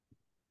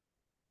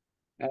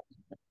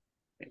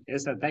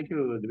 Yes, sir. Thank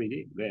you,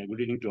 Dubey. Good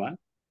evening to all.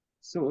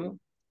 So,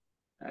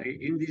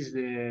 in this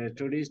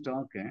today's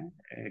talk,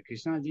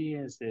 Krishnaji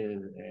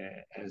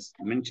has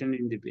mentioned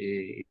in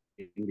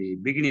the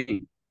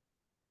beginning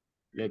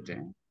that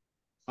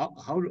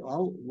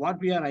what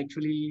we are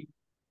actually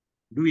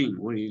doing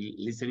when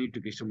listening to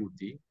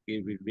Krishnamurti,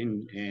 we've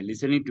been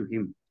listening to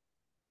him.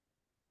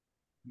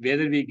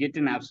 Whether we get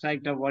an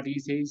abstract of what he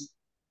says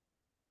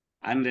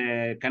and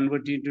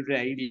convert it into the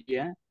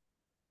idea,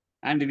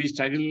 and we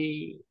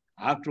struggle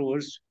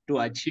afterwards to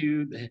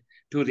achieve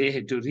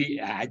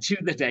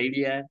that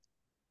idea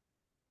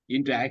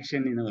into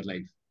action in our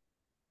life.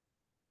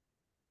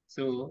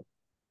 So,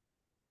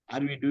 are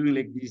we doing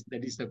like this?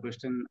 That is the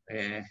question we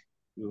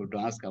have to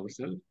ask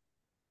ourselves.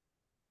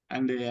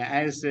 And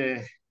as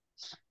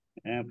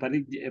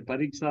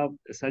Parekh Saab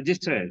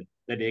suggested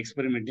that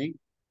experimenting.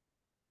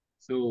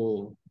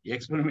 So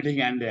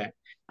experimenting, and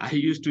I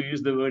used to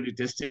use the word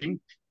testing.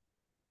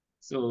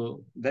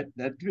 So that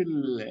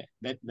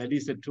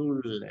is a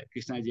tool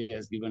Krishnaji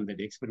has given, that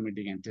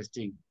experimenting and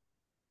testing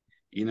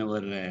in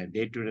our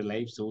day-to-day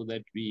life, so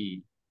that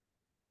we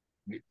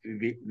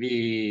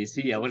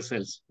see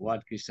ourselves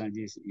what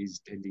Krishnaji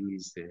is telling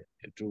is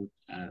a truth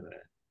or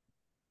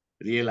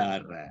real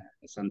or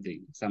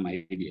something, some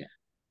idea.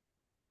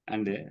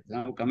 And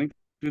now coming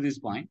to this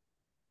point,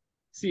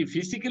 see,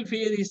 physical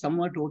fear is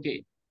somewhat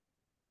okay.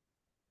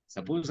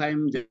 Suppose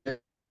I'm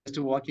just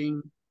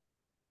walking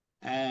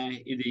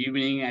in the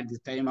evening at the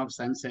time of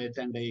sunset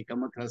and I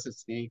come across a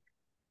snake.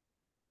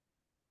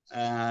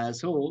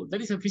 So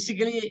that is a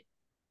physically,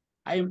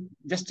 I'm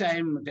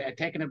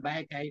taken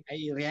aback. I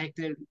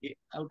reacted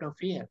out of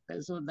fear.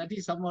 So that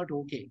is somewhat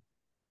okay.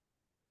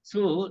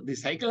 So the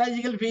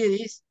psychological fear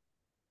is,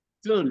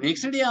 so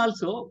next day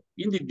also,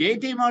 in the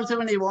daytime also,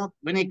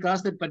 when I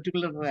cross that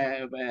particular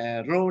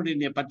road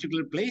in a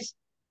particular place,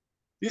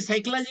 this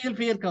psychological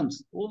fear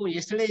comes. Oh,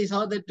 yesterday I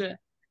saw that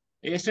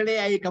Yesterday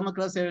I come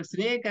across a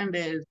snake, and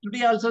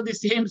today also the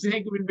same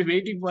snake will be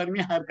waiting for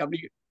me or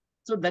coming.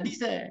 So that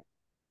is a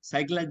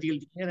psychological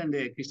fear, and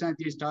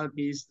Krishnaji's talk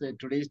is,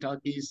 today's talk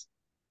is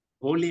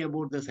only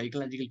about the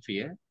psychological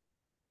fear.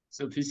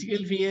 So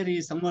physical fear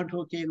is somewhat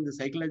okay, and the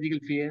psychological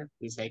fear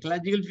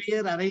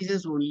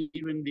arises only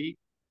when the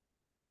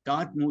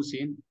thought moves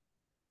in,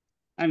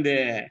 and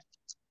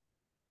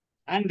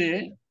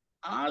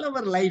all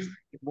our life,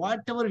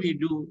 whatever we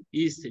do,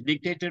 is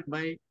dictated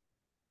by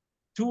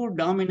two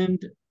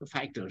dominant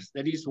factors.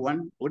 That is,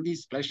 one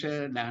is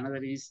pleasure, and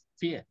another is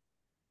fear.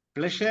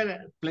 Pleasure,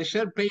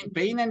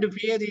 pain, and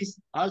fear is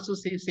also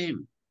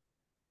same.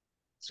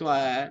 So,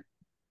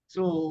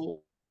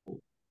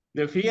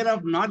 the fear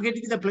of not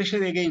getting the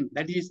pleasure again,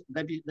 that is,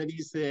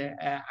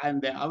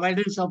 and the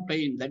avoidance of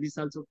pain, that is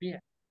also fear.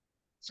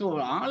 So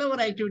all our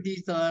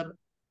activities are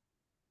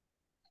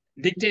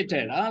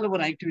dictated. All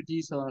our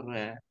activities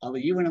are,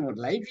 even our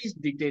life is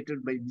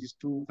dictated by these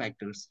two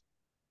factors,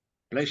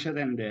 pleasure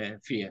and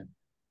fear.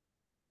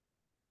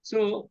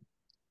 So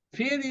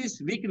fear is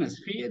weakness.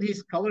 Fear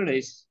is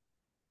cowardice.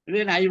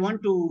 Then I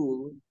want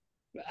to,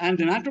 and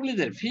not only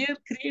that, fear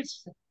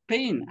creates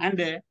pain,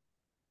 and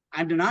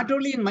not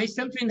only in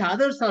myself, in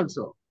others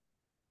also.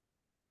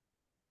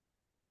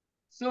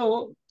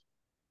 So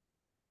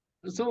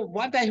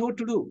what I have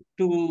to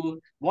do,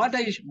 what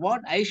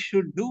I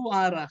should do,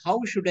 or how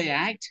should I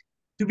act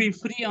to be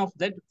free of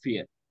that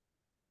fear?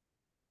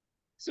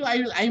 So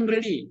I'm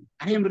ready.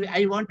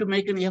 I want to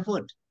make an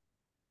effort.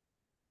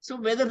 So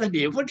whether that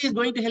effort is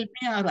going to help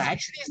me, or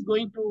action is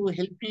going to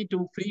help me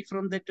to free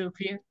from that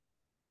fear,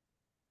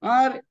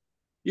 or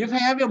if I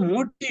have a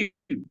motive,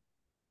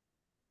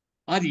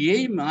 or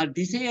aim, or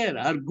desire,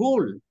 or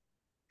goal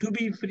to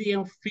be free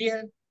of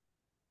fear,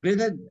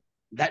 whether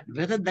that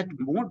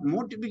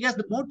motive, because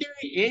the motive,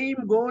 aim,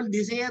 goal,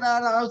 desire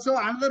are also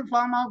another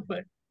form of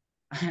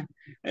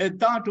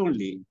thought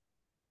only.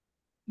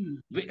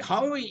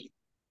 How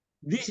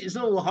this?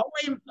 So how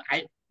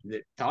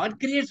the thought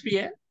creates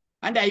fear,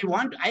 and I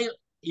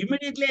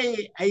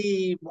immediately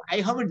I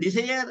have a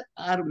desire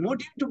or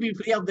motive to be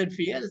free of that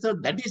fear. So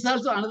that is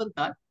also another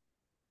thought.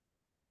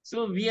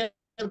 So we are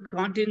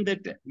caught in that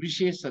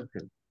vicious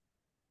circle.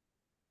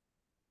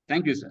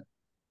 Thank you, sir.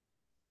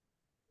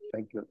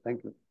 Thank you.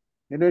 Thank you.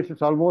 Dinesh,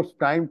 it's almost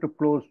time to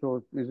close.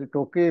 So is it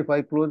okay if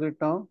I close it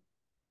now?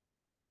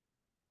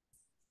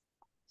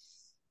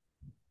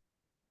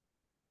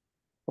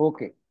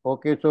 Okay.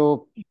 Okay.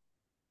 So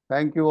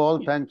thank you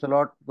all. Thanks a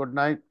lot. Good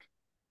night.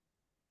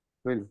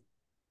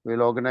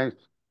 We'll organize,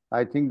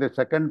 I think, the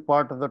second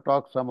part of the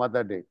talk some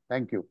other day.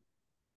 Thank you.